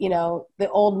 the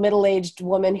old middle-aged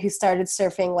woman who started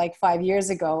surfing like 5 years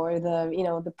ago, or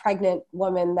the pregnant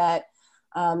woman that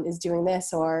is doing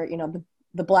this, or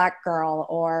the black girl,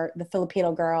 or the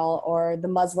Filipino girl, or the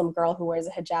Muslim girl who wears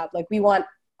a hijab. Like, we want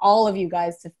all of you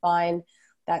guys to find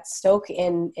that stoke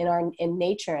in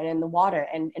nature and in the water,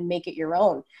 and make it your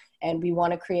own. And we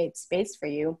want to create space for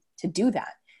you to do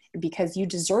that, because you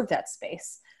deserve that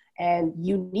space and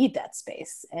you need that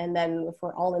space. And then if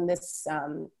we're all in this,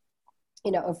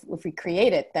 if we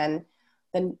create it, then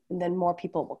more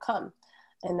people will come.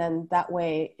 And then that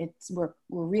way we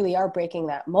really are breaking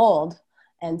that mold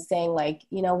and saying, like,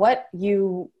 you know what,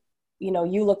 you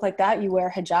look like that, you wear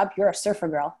a hijab, you're a surfer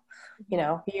girl.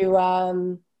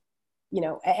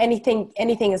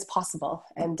 Anything is possible.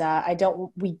 And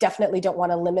we definitely don't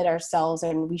want to limit ourselves,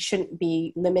 and we shouldn't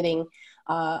be limiting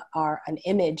an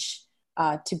image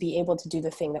to be able to do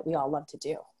the thing that we all love to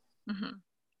do.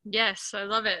 Yes, I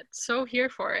love it. So here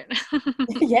for it.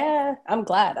 Yeah, I'm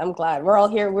glad. We're all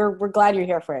here. We're glad you're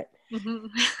here for it.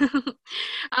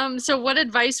 So what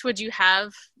advice would you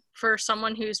have for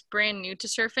someone who's brand new to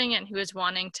surfing and who is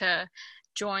wanting to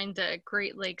join the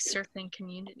Great Lakes surfing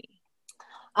community?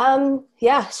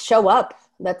 Yeah, show up.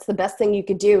 That's the best thing you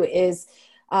could do, is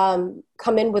come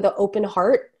in with an open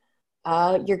heart.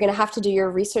 You're going to have to do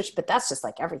your research, but that's just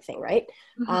like everything, right?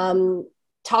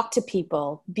 Talk to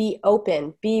people, be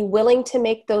open, be willing to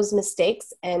make those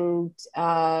mistakes, and,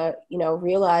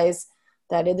 realize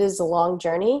that it is a long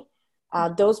journey.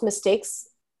 Those mistakes,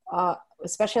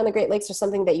 especially on the Great Lakes, are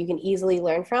something that you can easily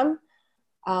learn from.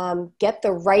 Get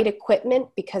the right equipment,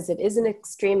 because it is an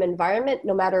extreme environment,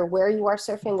 no matter where you are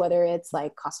surfing, whether it's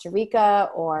like Costa Rica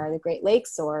or the Great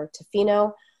Lakes or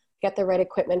Tofino. Get the right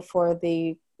equipment for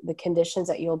the conditions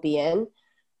that you'll be in,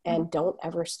 and don't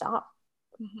ever stop.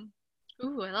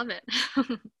 Ooh, I love it.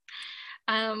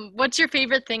 What's your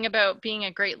favorite thing about being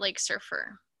a Great Lakes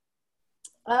surfer?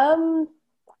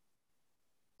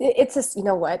 It's just,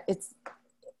 it's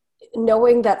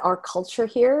knowing that our culture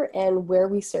here and where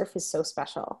we surf is so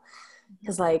special.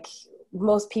 Because like,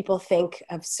 most people think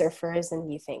of surfers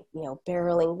and you think,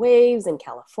 barreling waves in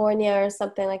California or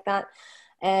something like that.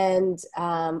 And,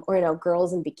 or,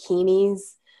 girls in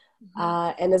bikinis.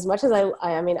 And as much as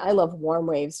I mean, I love warm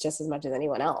waves just as much as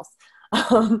anyone else.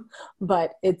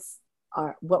 But it's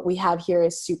what we have here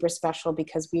is super special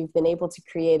because we've been able to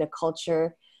create a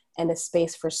culture and a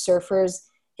space for surfers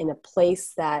in a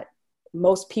place that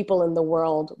most people in the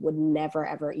world would never,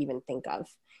 ever even think of.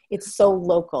 It's so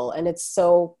local and it's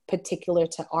so particular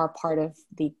to our part of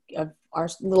our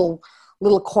little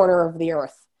corner of the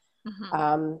earth,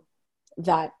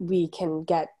 that we can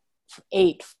get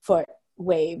 8-foot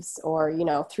waves or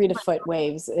 3-foot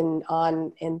waves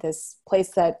in this place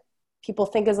that people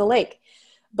think is a lake,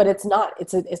 but it's not.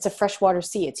 It's a freshwater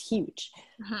sea. It's huge.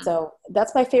 So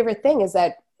that's my favorite thing, is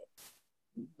that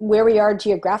where we are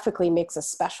geographically makes us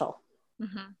special.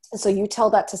 So you tell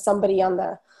that to somebody on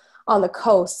the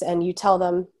coast and you tell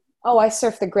them, oh, I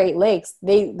surf the Great Lakes.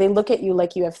 They look at you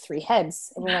like you have 3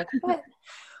 heads and you're like,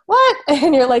 what?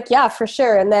 And you're like, yeah, for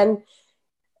sure. And then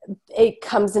it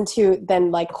comes into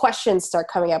like questions start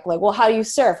coming up, like, well, how do you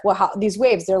surf? Well, how these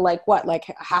waves, they're like what, like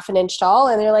half an inch tall?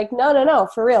 And they're like, no,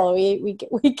 for real,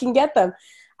 we can get them.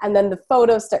 And then the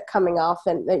photos start coming off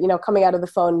and coming out of the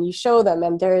phone, and you show them,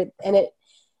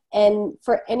 and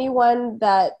for anyone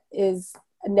that is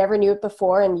never knew it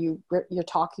before, and you're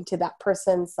talking to that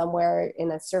person somewhere in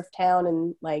a surf town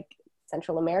in like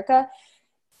Central America,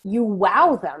 you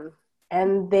wow them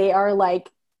and they are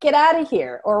like, get out of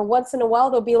here. Or once in a while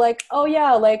they'll be like, oh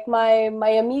yeah, like my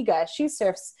amiga, she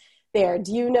surfs there,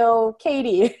 do you know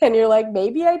Katie? And you're like,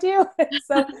 maybe I do.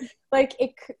 So like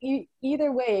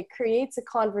either way, it creates a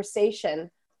conversation,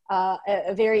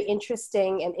 a very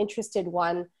interesting and interested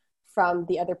one from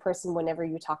the other person whenever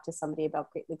you talk to somebody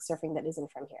about Great Lakes surfing that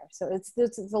isn't from here. So it's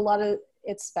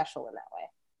special in that way.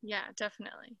 Yeah,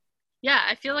 definitely. Yeah,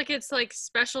 I feel like it's like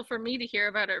special for me to hear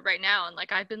about it right now, and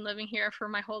like I've been living here for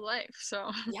my whole life,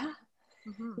 so yeah.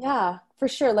 Yeah, for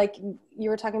sure. Like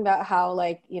you were talking about how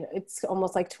like it's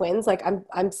almost like twins. Like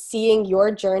I'm seeing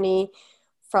your journey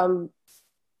from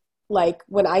like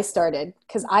when I started,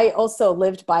 because I also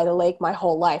lived by the lake my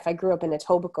whole life. I grew up in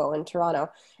Etobicoke in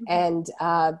Toronto, and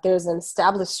there's an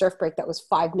established surf break that was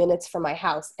 5 minutes from my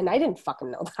house, and I didn't fucking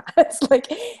know that. Like,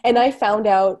 and I found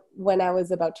out when I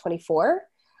was about 24.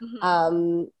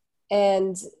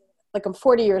 And like I'm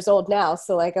 40 years old now,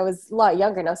 so like I was a lot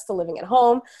younger and I was still living at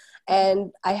home,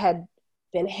 and I had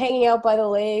been hanging out by the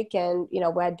lake, and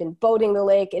I had been boating the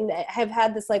lake, and I have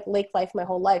had this like lake life my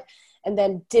whole life, and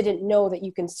then didn't know that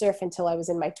you can surf until I was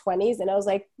in my 20s, and I was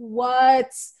like, what?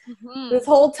 This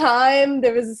whole time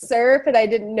there was a surf and I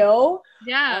didn't know.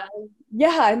 Yeah.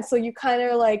 And so you kind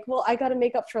of like, well, I got to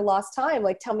make up for lost time,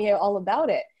 like tell me all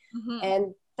about it.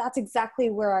 And that's exactly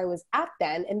where I was at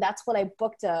then. And that's when I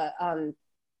booked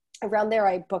around there,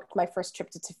 I booked my first trip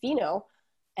to Tofino,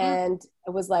 and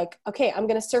it was like, okay, I'm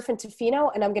going to surf in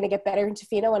Tofino, and I'm going to get better in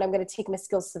Tofino, and I'm going to take my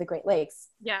skills to the Great Lakes.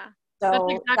 Yeah. So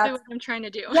that's exactly what I'm trying to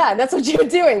do. Yeah, that's what you're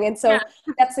doing. And so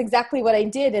that's exactly what I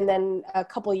did. And then a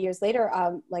couple of years later,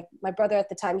 like my brother at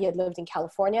the time, he had lived in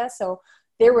California. So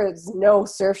there was no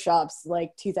surf shops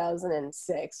like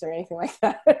 2006 or anything like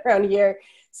that around here.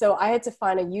 So I had to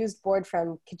find a used board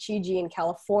from Kijiji in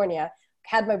California,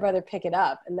 had my brother pick it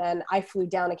up, and then I flew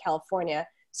down to California,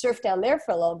 surfed down there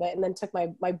for a little bit, and then took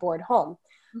my board home.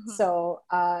 So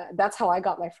that's how I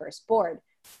got my first board.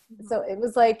 So it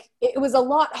was like, it was a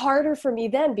lot harder for me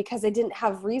then because I didn't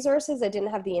have resources, I didn't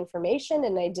have the information,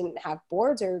 and I didn't have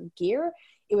boards or gear.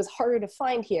 It was harder to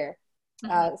find here.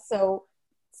 So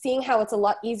seeing how it's a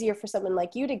lot easier for someone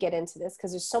like you to get into this,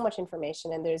 because there's so much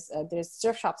information and there's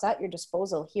surf shops at your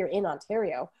disposal here in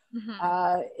Ontario.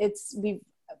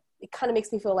 It kind of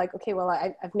makes me feel like, okay, well,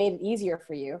 I've made it easier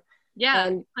for you. Yeah,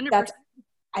 and 100%.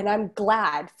 And I'm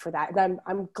glad for that. And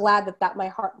I'm glad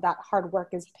that hard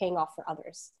work is paying off for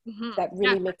others. That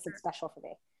really makes it special for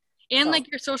me. And like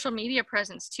your social media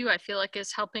presence too, I feel like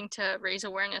is helping to raise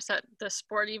awareness that the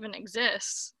sport even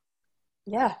exists.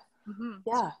 Yeah.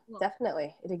 Yeah, cool.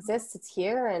 Definitely. It exists. It's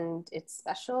here and it's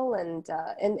special. And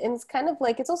it's kind of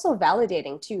like, it's also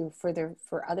validating too for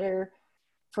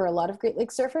a lot of Great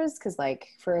Lakes surfers. Cause like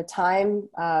for a time,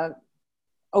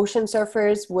 ocean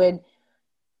surfers would,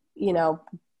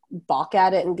 balk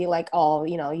at it and be like, oh,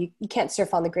 you can't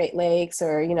surf on the Great Lakes,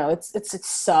 or, it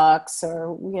sucks,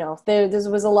 or, there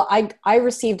was a lot, I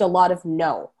received a lot of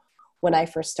no when I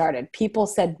first started. People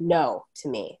said no to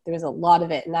me. There was a lot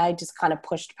of it, and I just kind of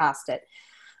pushed past it.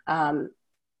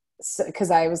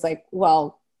 Because I was like,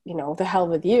 well, the hell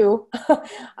with you.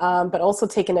 But also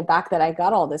taken aback that I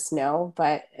got all this no.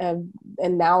 But, and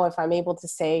now if I'm able to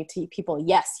say to people,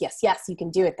 yes, you can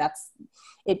do it,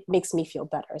 it makes me feel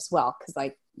better as well. Cause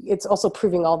like, it's also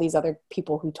proving all these other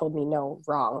people who told me no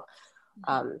wrong.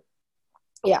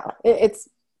 It's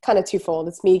kind of twofold.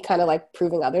 It's me kind of like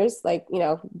proving others, like,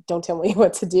 don't tell me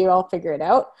what to do, I'll figure it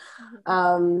out.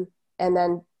 And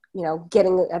then,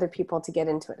 getting other people to get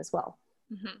into it as well.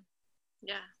 Mm-hmm.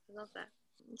 Yeah, I love that.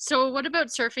 So what about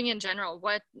surfing in general?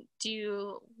 What do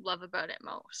you love about it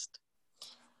most?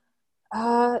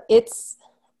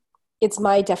 It's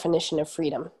my definition of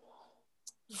freedom.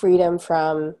 Freedom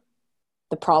from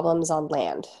the problems on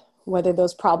land, whether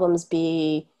those problems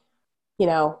be,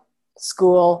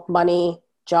 school, money,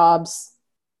 jobs,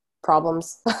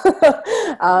 problems.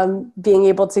 Being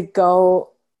able to go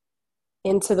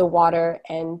into the water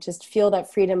and just feel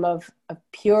that freedom of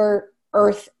pure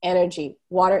earth energy,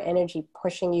 water energy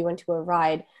pushing you into a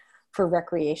ride for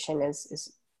recreation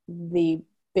is the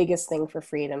biggest thing for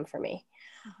freedom for me.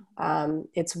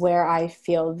 It's where I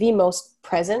feel the most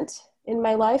present in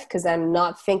my life because I'm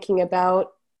not thinking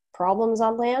about problems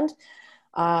on land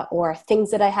or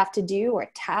things that I have to do or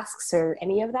tasks or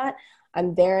any of that.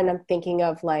 I'm there and I'm thinking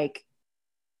of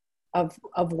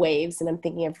of waves, and I'm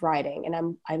thinking of riding,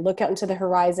 and I look out into the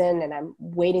horizon and I'm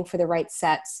waiting for the right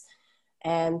sets,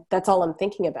 and that's all I'm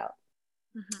thinking about.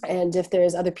 And if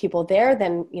there's other people there,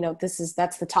 then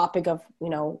that's the topic of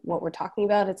what we're talking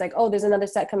about. It's like, oh, there's another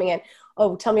set coming in,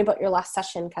 oh, tell me about your last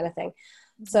session, kind of thing.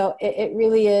 So it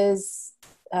really is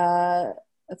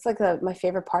it's like my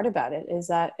favorite part about it is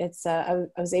that it's I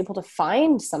was able to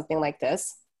find something like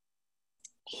this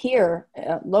here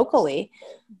locally.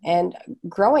 And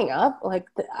growing up, like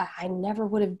I never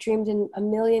would have dreamed in a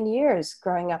million years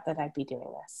growing up that I'd be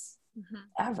doing this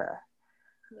ever.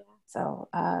 Yeah. So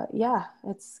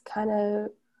it's kind of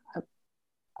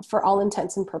for all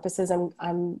intents and purposes,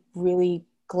 I'm really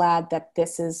glad that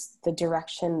this is the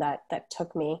direction that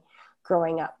took me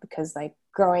growing up, because like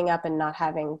growing up and not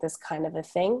having this kind of a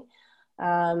thing,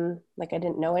 like I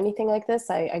didn't know anything like this.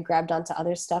 I grabbed onto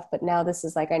other stuff, but now this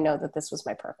is like, I know that this was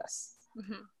my purpose.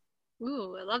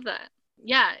 Ooh, I love that.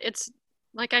 Yeah, it's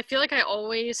like, I feel like I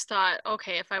always thought,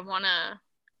 okay, if I want to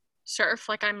surf,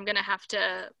 like I'm going to have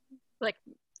to like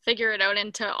figure it out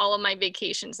into all of my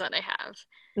vacations that I have,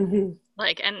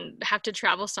 like, and have to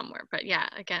travel somewhere. But yeah,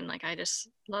 again, like I just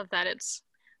love that it's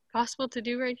possible to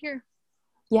do right here.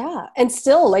 Yeah. And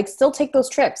still take those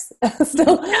trips,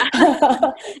 still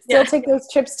take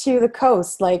those trips to the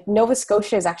coast. Like Nova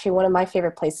Scotia is actually one of my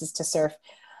favorite places to surf.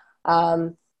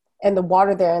 And the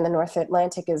water there in the North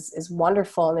Atlantic is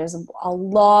wonderful. And there's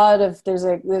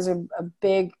there's a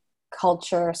big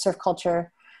surf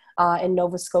culture, in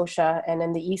Nova Scotia and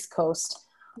in the East Coast.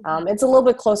 It's a little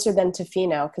bit closer than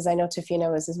Tofino, because I know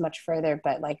Tofino is much further,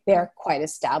 but like they're quite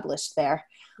established there.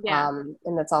 And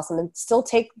that's awesome. And still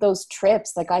take those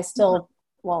trips. Like I still,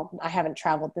 well, I haven't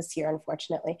traveled this year,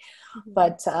 unfortunately,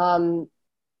 but,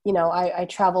 I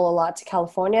travel a lot to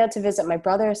California to visit my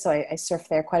brother. So I surf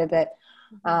there quite a bit.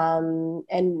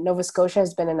 And Nova Scotia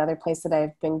has been another place that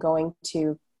I've been going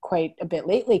to quite a bit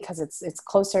lately, because it's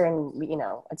closer and,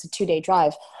 it's a 2-day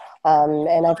drive.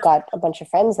 And I've got a bunch of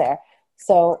friends there.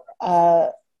 So,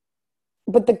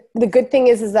 but the good thing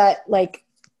is that like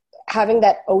having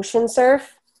that ocean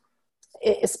surf,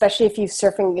 especially if you've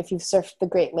surfed the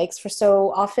Great Lakes for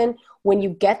so often, when you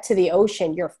get to the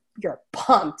ocean, you're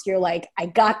pumped. You're like, I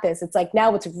got this. It's like,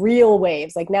 now it's real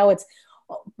waves. Like now it's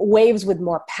waves with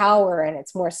more power and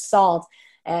it's more salt.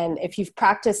 And if you've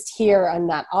practiced here on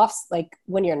that like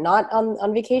when you're not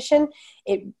on vacation,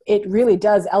 it really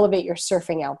does elevate your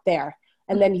surfing out there.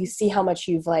 And then you see how much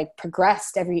you've like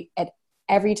progressed every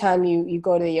time you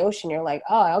go to the ocean. You're like,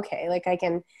 oh, okay. Like I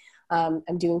can,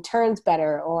 I'm doing turns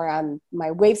better, or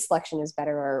my wave selection is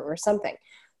better, or something.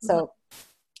 So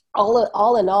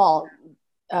all in all,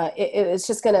 it's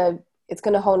just it's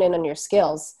gonna hone in on your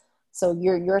skills. So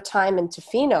your time in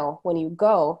Tofino when you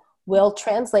go will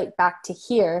translate back to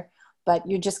here, but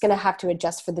you're just gonna have to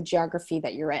adjust for the geography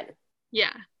that you're in.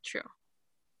 Yeah, true.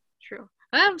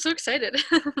 I'm so excited.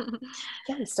 Yeah,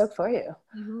 I'm stoked for you.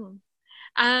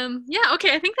 Yeah,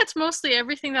 okay. I think that's mostly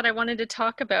everything that I wanted to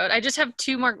talk about. I just have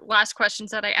 2 more last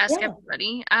questions that I ask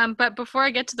everybody. But before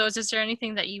I get to those, is there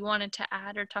anything that you wanted to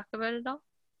add or talk about at all?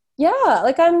 Yeah,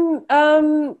 like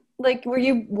I'm like, were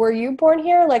you born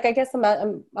here? Like, I guess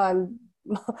I'm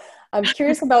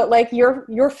curious about like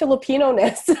your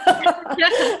Filipino-ness.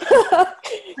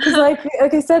 Because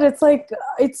like I said,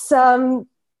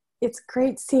 it's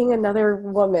great seeing another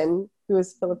woman who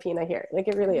is Filipina here. Like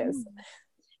it really is.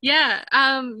 Yeah.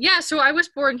 So I was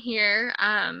born here,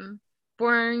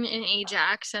 born in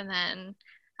Ajax, and then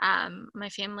my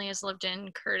family has lived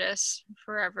in Curtis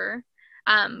forever.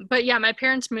 But yeah, my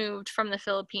parents moved from the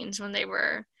Philippines when they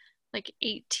were like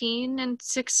 18 and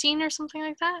 16 or something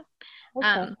like that.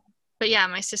 Okay. But yeah,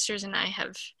 my sisters and I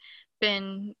have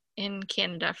been in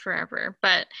Canada forever.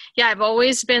 But yeah, I've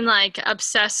always been like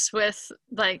obsessed with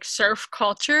like surf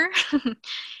culture.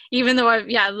 Even though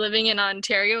living in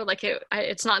Ontario, like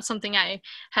it's not something I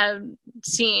have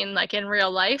seen like in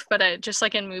real life, but just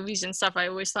like in movies and stuff, I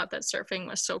always thought that surfing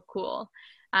was so cool.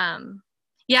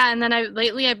 Yeah, and then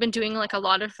lately I've been doing like a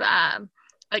lot of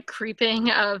like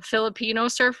creeping of Filipino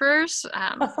surfers.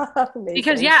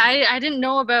 Because I didn't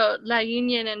know about La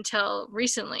Union until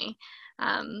recently.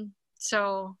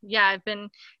 So yeah, I've been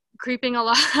creeping a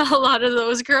lot a lot of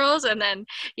those girls, and then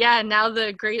now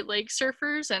the Great Lakes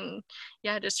surfers, and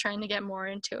just trying to get more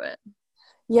into it.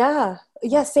 Yeah,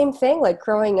 same thing. Like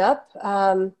growing up,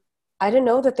 I didn't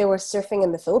know that they were surfing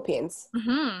in the Philippines.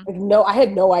 Mm-hmm. Like, no, I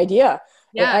had no idea.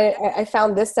 Yeah. I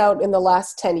found this out in the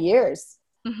last 10 years.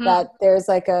 Mm-hmm. That there's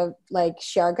like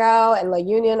Siargao and La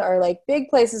Union are like big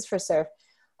places for surf.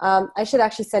 I should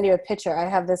actually send you a picture. I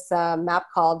have this map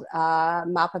called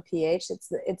Mapa PH.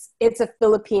 It's a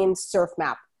Philippine surf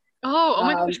map. Oh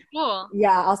my gosh, cool.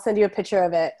 Yeah, I'll send you a picture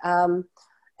of it.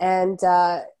 And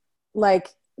like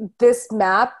this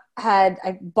map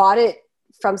I bought it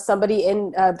from somebody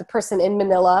the person in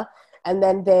Manila. And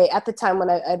then at the time when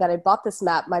I bought this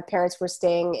map, my parents were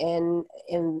staying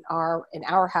in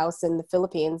our house in the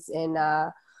Philippines in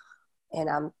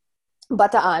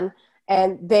Bataan,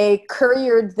 and they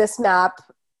couriered this map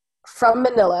from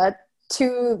Manila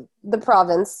to the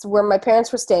province where my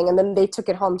parents were staying, and then they took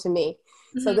it home to me.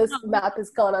 Mm-hmm. So this map has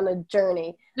gone on a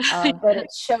journey, but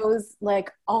it shows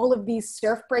like all of these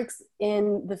surf breaks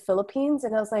in the Philippines,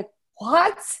 and I was like,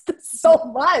 what? That's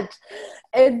so much.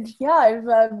 And yeah,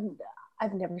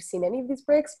 I've never seen any of these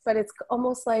breaks, but it's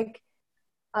almost like,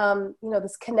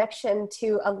 this connection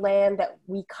to a land that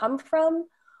we come from,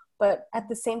 but at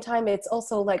the same time, it's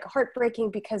also like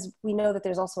heartbreaking because we know that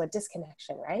there's also a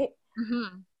disconnection, right?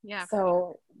 Mm-hmm. Yeah.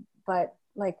 So, but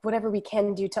like whatever we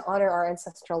can do to honor our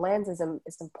ancestral lands is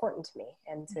important to me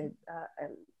and to,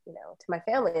 to my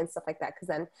family and stuff like that. Cause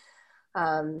then,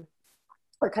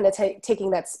 we're kind of taking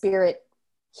that spirit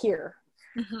here.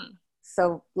 Mm-hmm.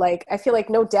 So like, I feel like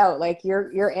no doubt, like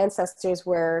your ancestors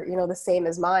were, the same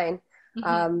as mine,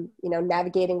 mm-hmm.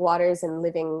 Navigating waters and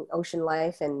living ocean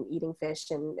life and eating fish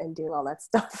and doing all that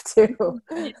stuff too.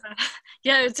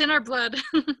 Yeah, it's in our blood.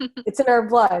 It's in our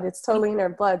blood. It's totally in our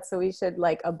blood. So we should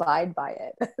like abide by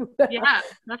it. Yeah,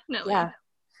 definitely.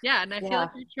 Yeah. And I feel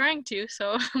like you're trying to,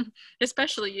 so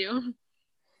especially you.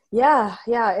 Yeah.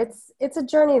 It's a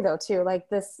journey though too. Like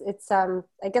this,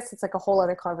 I guess it's like a whole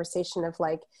other conversation of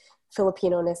like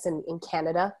Filipino-ness in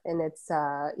Canada. And it's,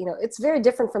 it's very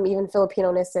different from even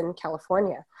Filipino-ness in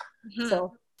California. Mm-hmm.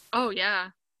 So. Oh yeah.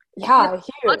 Yeah. Huge.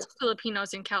 Lots of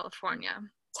Filipinos in California.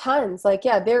 Tons. Like,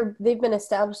 yeah, they've been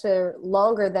established there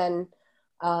longer than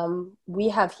we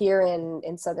have here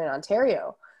in Southern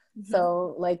Ontario. Mm-hmm.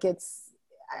 So like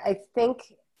I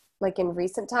think like in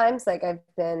recent times, like I've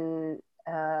been,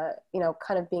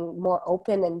 kind of being more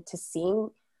open and to seeing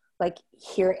like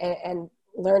here and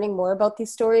learning more about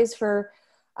these stories for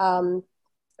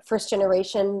first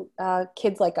generation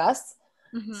kids like us.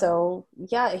 Mm-hmm. So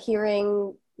yeah,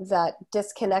 hearing that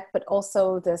disconnect, but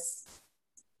also this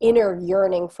inner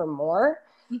yearning for more.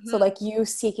 Mm-hmm. So like you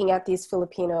seeking out these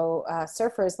Filipino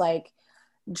surfers like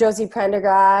Josie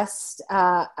Prendergast,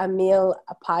 Emil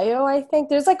Apayo, I think.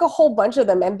 There's like a whole bunch of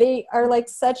them, and they are like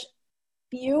such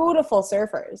beautiful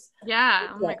surfers. Yeah,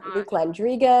 oh my God. Luke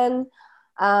Landrigan.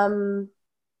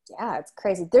 Yeah, it's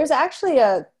crazy. There's actually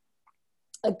a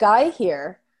guy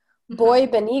here, mm-hmm. Boy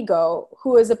Benigo,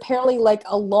 who is apparently like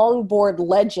a longboard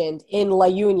legend in La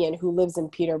Union who lives in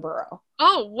Peterborough.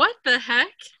 Oh, what the heck?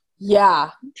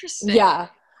 Yeah. Interesting. Yeah.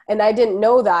 And I didn't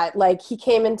know that. Like he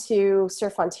came into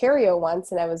Surf Ontario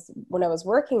once when I was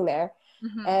working there.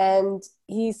 Mm-hmm. And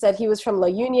he said he was from La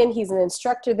Union. He's an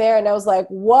instructor there. And I was like,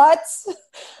 what?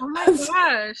 Oh my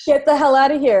gosh. Get the hell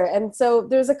out of here. And so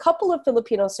there's a couple of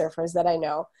Filipino surfers that I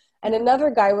know. And another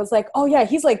guy was like, oh yeah,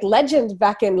 he's like legend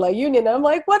back in La Union. And I'm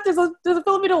like, what? There's a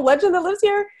Filipino legend that lives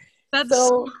here? That's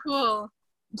so cool.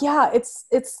 Yeah, it's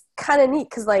kind of neat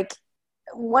because like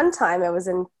one time I was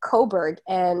in Coburg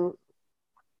and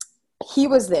he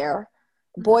was there.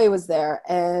 Boy was there,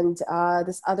 and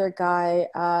this other guy,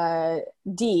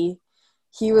 D,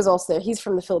 he was also there. He's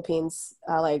from the Philippines.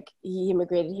 Like he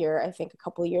immigrated here, I think, a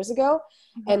couple of years ago.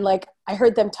 Mm-hmm. And like I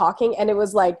heard them talking, and it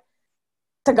was like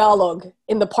Tagalog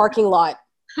in the parking lot,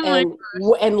 and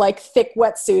like thick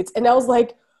wetsuits. And I was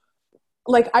like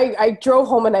I drove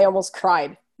home and I almost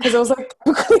cried because I was like,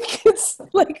 it's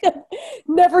like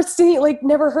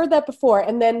never heard that before.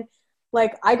 And then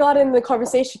like I got in the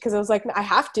conversation because I was like, I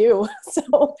have to.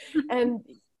 So, and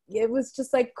it was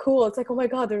just like cool. It's like, oh my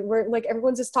God, we're like,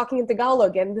 everyone's just talking in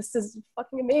Tagalog and this is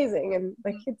fucking amazing. And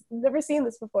like, it's never seen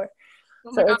this before.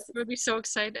 Oh So my God, it's, I would be so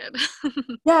excited.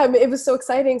 yeah, I mean, it was so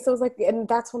exciting. So it was like, and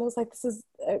that's when I was like, this is,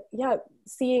 yeah,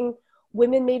 seeing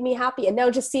women made me happy. And now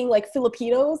just seeing like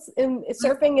Filipinos in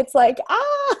surfing, it's like,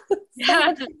 so Yeah.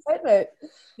 much excitement.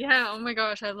 Yeah. Oh my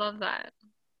gosh, I love that.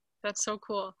 That's so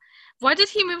cool. Why did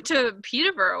he move to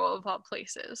Peterborough of all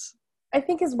places? I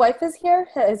think his wife is here.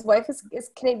 His wife is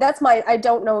Canadian. That's I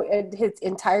don't know his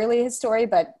entirely his story,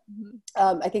 but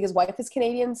Mhm. I think his wife is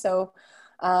Canadian. So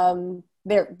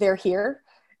they're here.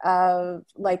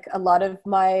 Like a lot of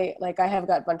like I have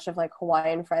got a bunch of like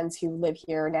Hawaiian friends who live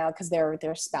here now because their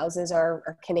spouses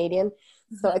are Canadian.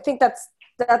 So I think that's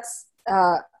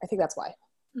I think that's why.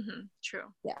 True.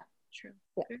 Yeah. True.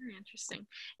 Yeah. Very interesting.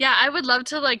 Yeah, I would love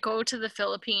to like go to the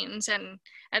Philippines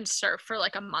and surf for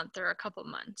like a month or a couple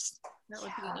months. That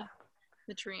would be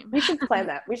the dream. We should plan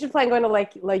that. We should plan going to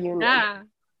like La Union. Yeah.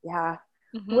 Yeah.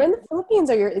 Where in Hmm. the Philippines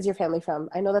is your family from?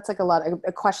 I know that's like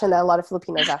a question that a lot of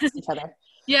Filipinos ask each other.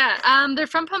 Yeah, they're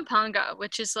from Pampanga,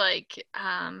 which is like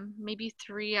maybe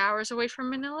 3 hours away from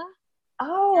Manila.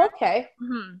 Oh, okay.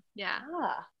 Yeah.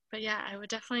 Ah, But yeah, I would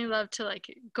definitely love to like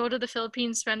go to the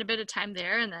Philippines, spend a bit of time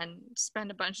there, and then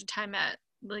spend a bunch of time at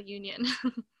La Union.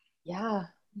 yeah.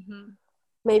 Hmm.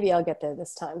 Maybe I'll get there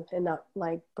this time and not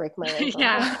like break my ankle.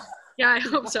 Yeah. Yeah, I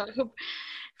hope so. I hope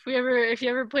if you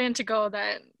ever plan to go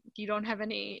that you don't have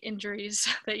any injuries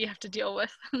that you have to deal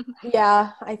with.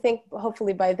 Yeah, I think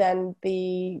hopefully by then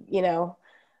the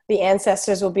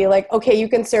ancestors will be like, okay, you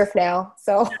can surf now.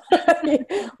 So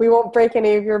we won't break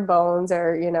any of your bones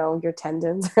or, your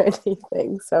tendons or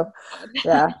anything. So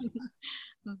yeah.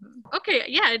 Okay,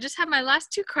 yeah, I just have my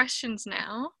last two questions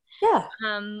now. Yeah,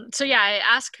 So yeah, I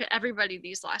ask everybody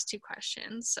these last two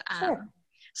questions. sure.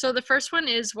 So the first one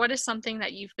is, what is something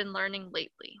that you've been learning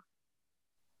lately?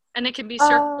 And it can be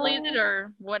surf related Uh,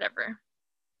 or whatever.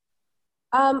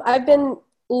 I've been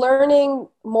learning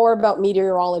more about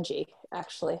meteorology,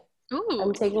 actually. I'm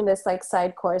Ooh, taking this like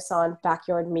side course on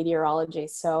backyard meteorology.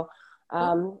 So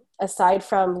cool. aside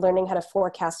from learning how to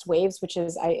forecast waves, which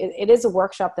is it is a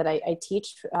workshop that I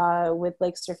teach with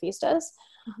Lake Surfistas,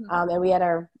 Mhm. and we had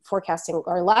our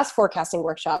last forecasting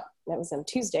workshop that was on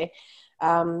Tuesday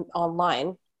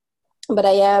online. But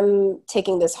I am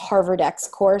taking this Harvard X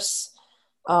course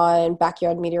on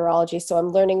backyard meteorology, so I'm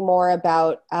learning more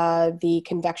about the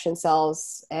convection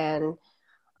cells and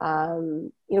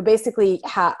basically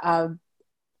how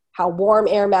warm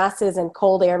air masses and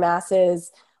cold air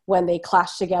masses, when they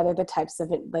clash together, the types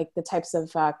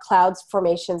of clouds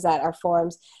formations that are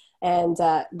formed, and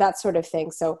that sort of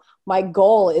thing. So my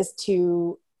goal is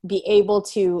to be able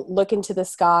to look into the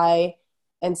sky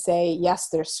and say, yes,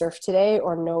 there's surf today,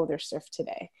 or no, there's surf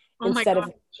today, Oh my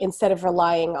instead God. of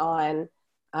relying on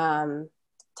um,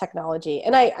 technology.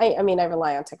 And I mean, I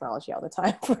rely on technology all the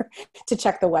time to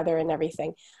check the weather and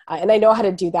everything. And I know how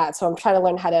to do that. So I'm trying to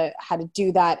learn how to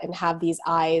do that and have these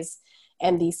eyes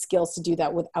and these skills to do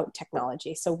that without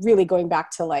technology. So really going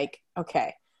back to like,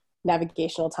 okay,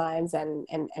 navigational times and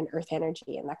earth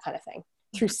energy and that kind of thing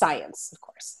through science, of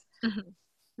course. Mhm. So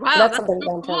Wow, that's that's something that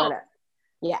so I'm trying to cool. learn at.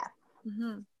 Yeah.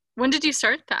 Hmm. When did you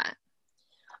start that?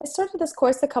 I started this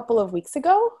course a couple of weeks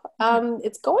ago. Mhm.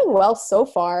 It's going well so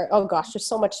far. Oh gosh, there's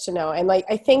so much to know. And like,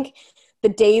 I think the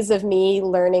days of me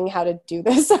learning how to do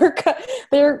this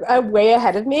they're way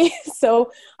ahead of me.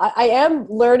 So I am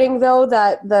learning though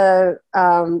that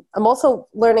I'm also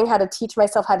learning how to teach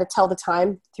myself how to tell the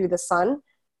time through the sun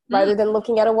Mm, rather than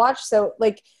looking at a watch. So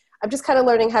like, I'm just kind of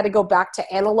learning how to go back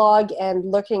to analog and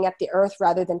looking at the earth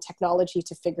rather than technology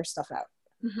to figure stuff out.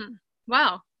 mhm.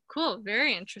 Wow, cool.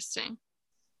 Very interesting.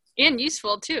 And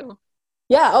useful too.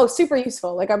 Yeah, oh, super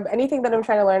useful. Like anything that I'm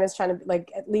trying to learn is trying to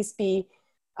like at least be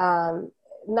um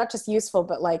not just useful,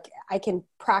 but like I can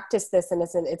practice this, and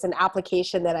it's an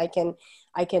application that I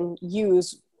can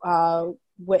use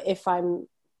if I'm,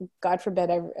 God forbid,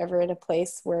 ever in a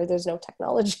place where there's no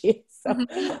technology. So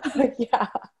yeah.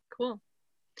 Cool.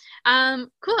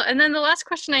 Cool. And then the last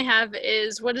question I have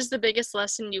is, what is the biggest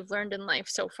lesson you've learned in life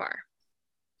so far?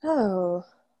 Oh,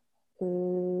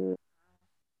 mm,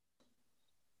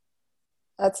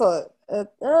 that's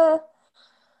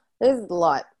there's a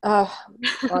lot.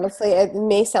 Honestly, it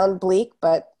may sound bleak,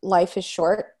 but life is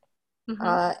short.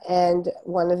 Hmm. And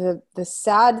one of the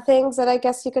sad things that I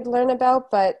guess you could learn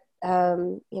about, but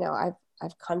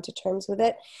I've come to terms with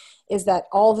it, is that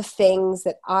all the things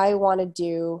that I want to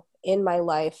do in my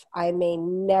life, I may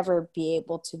never be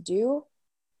able to do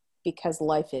because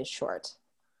life is short.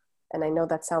 and I know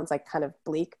that sounds like kind of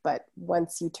bleak, but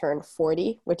once you turn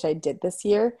 40, which I did this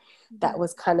year, that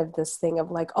was kind of this thing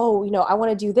of like, oh, I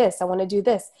want to do this. I want to do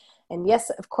this. And yes,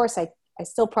 of course I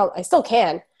still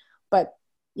can, but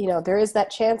there is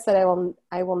that chance that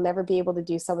I will never be able to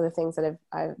do some of the things that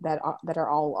are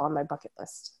all on my bucket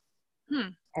list.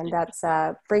 And that's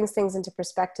brings things into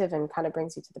perspective and kind of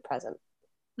brings you to the present.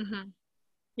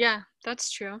 Yeah,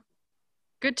 that's true.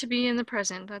 Good to be in the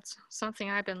present. That's something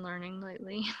I've been learning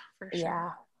lately, for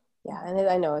sure. Yeah, and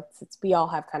I know it's we all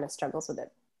have kind of struggles with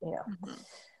it,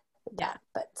 Yeah,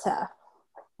 but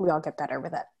we all get better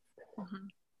with it.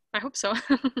 I hope so.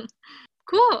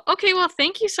 Cool. Okay, well,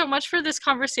 thank you so much for this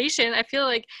conversation. I feel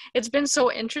like it's been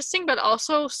so interesting, but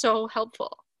also so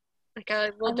helpful. Like,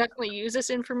 I will definitely use this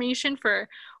information for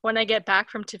when I get back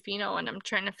from Tofino and I'm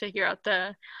trying to figure out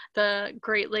the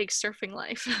Great Lakes surfing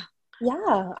life.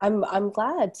 Yeah, I'm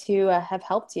glad to have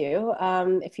helped you.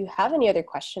 If you have any other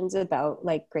questions about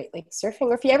like Great Lakes surfing,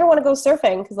 or if you ever want to go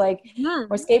surfing,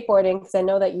 or skateboarding, because I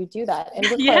know that you do that, and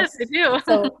we're Yes, close. I do.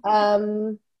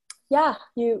 So yeah,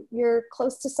 you're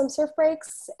close to some surf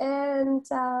breaks, and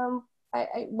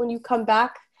when you come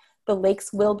back, the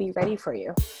lakes will be ready for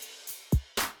you.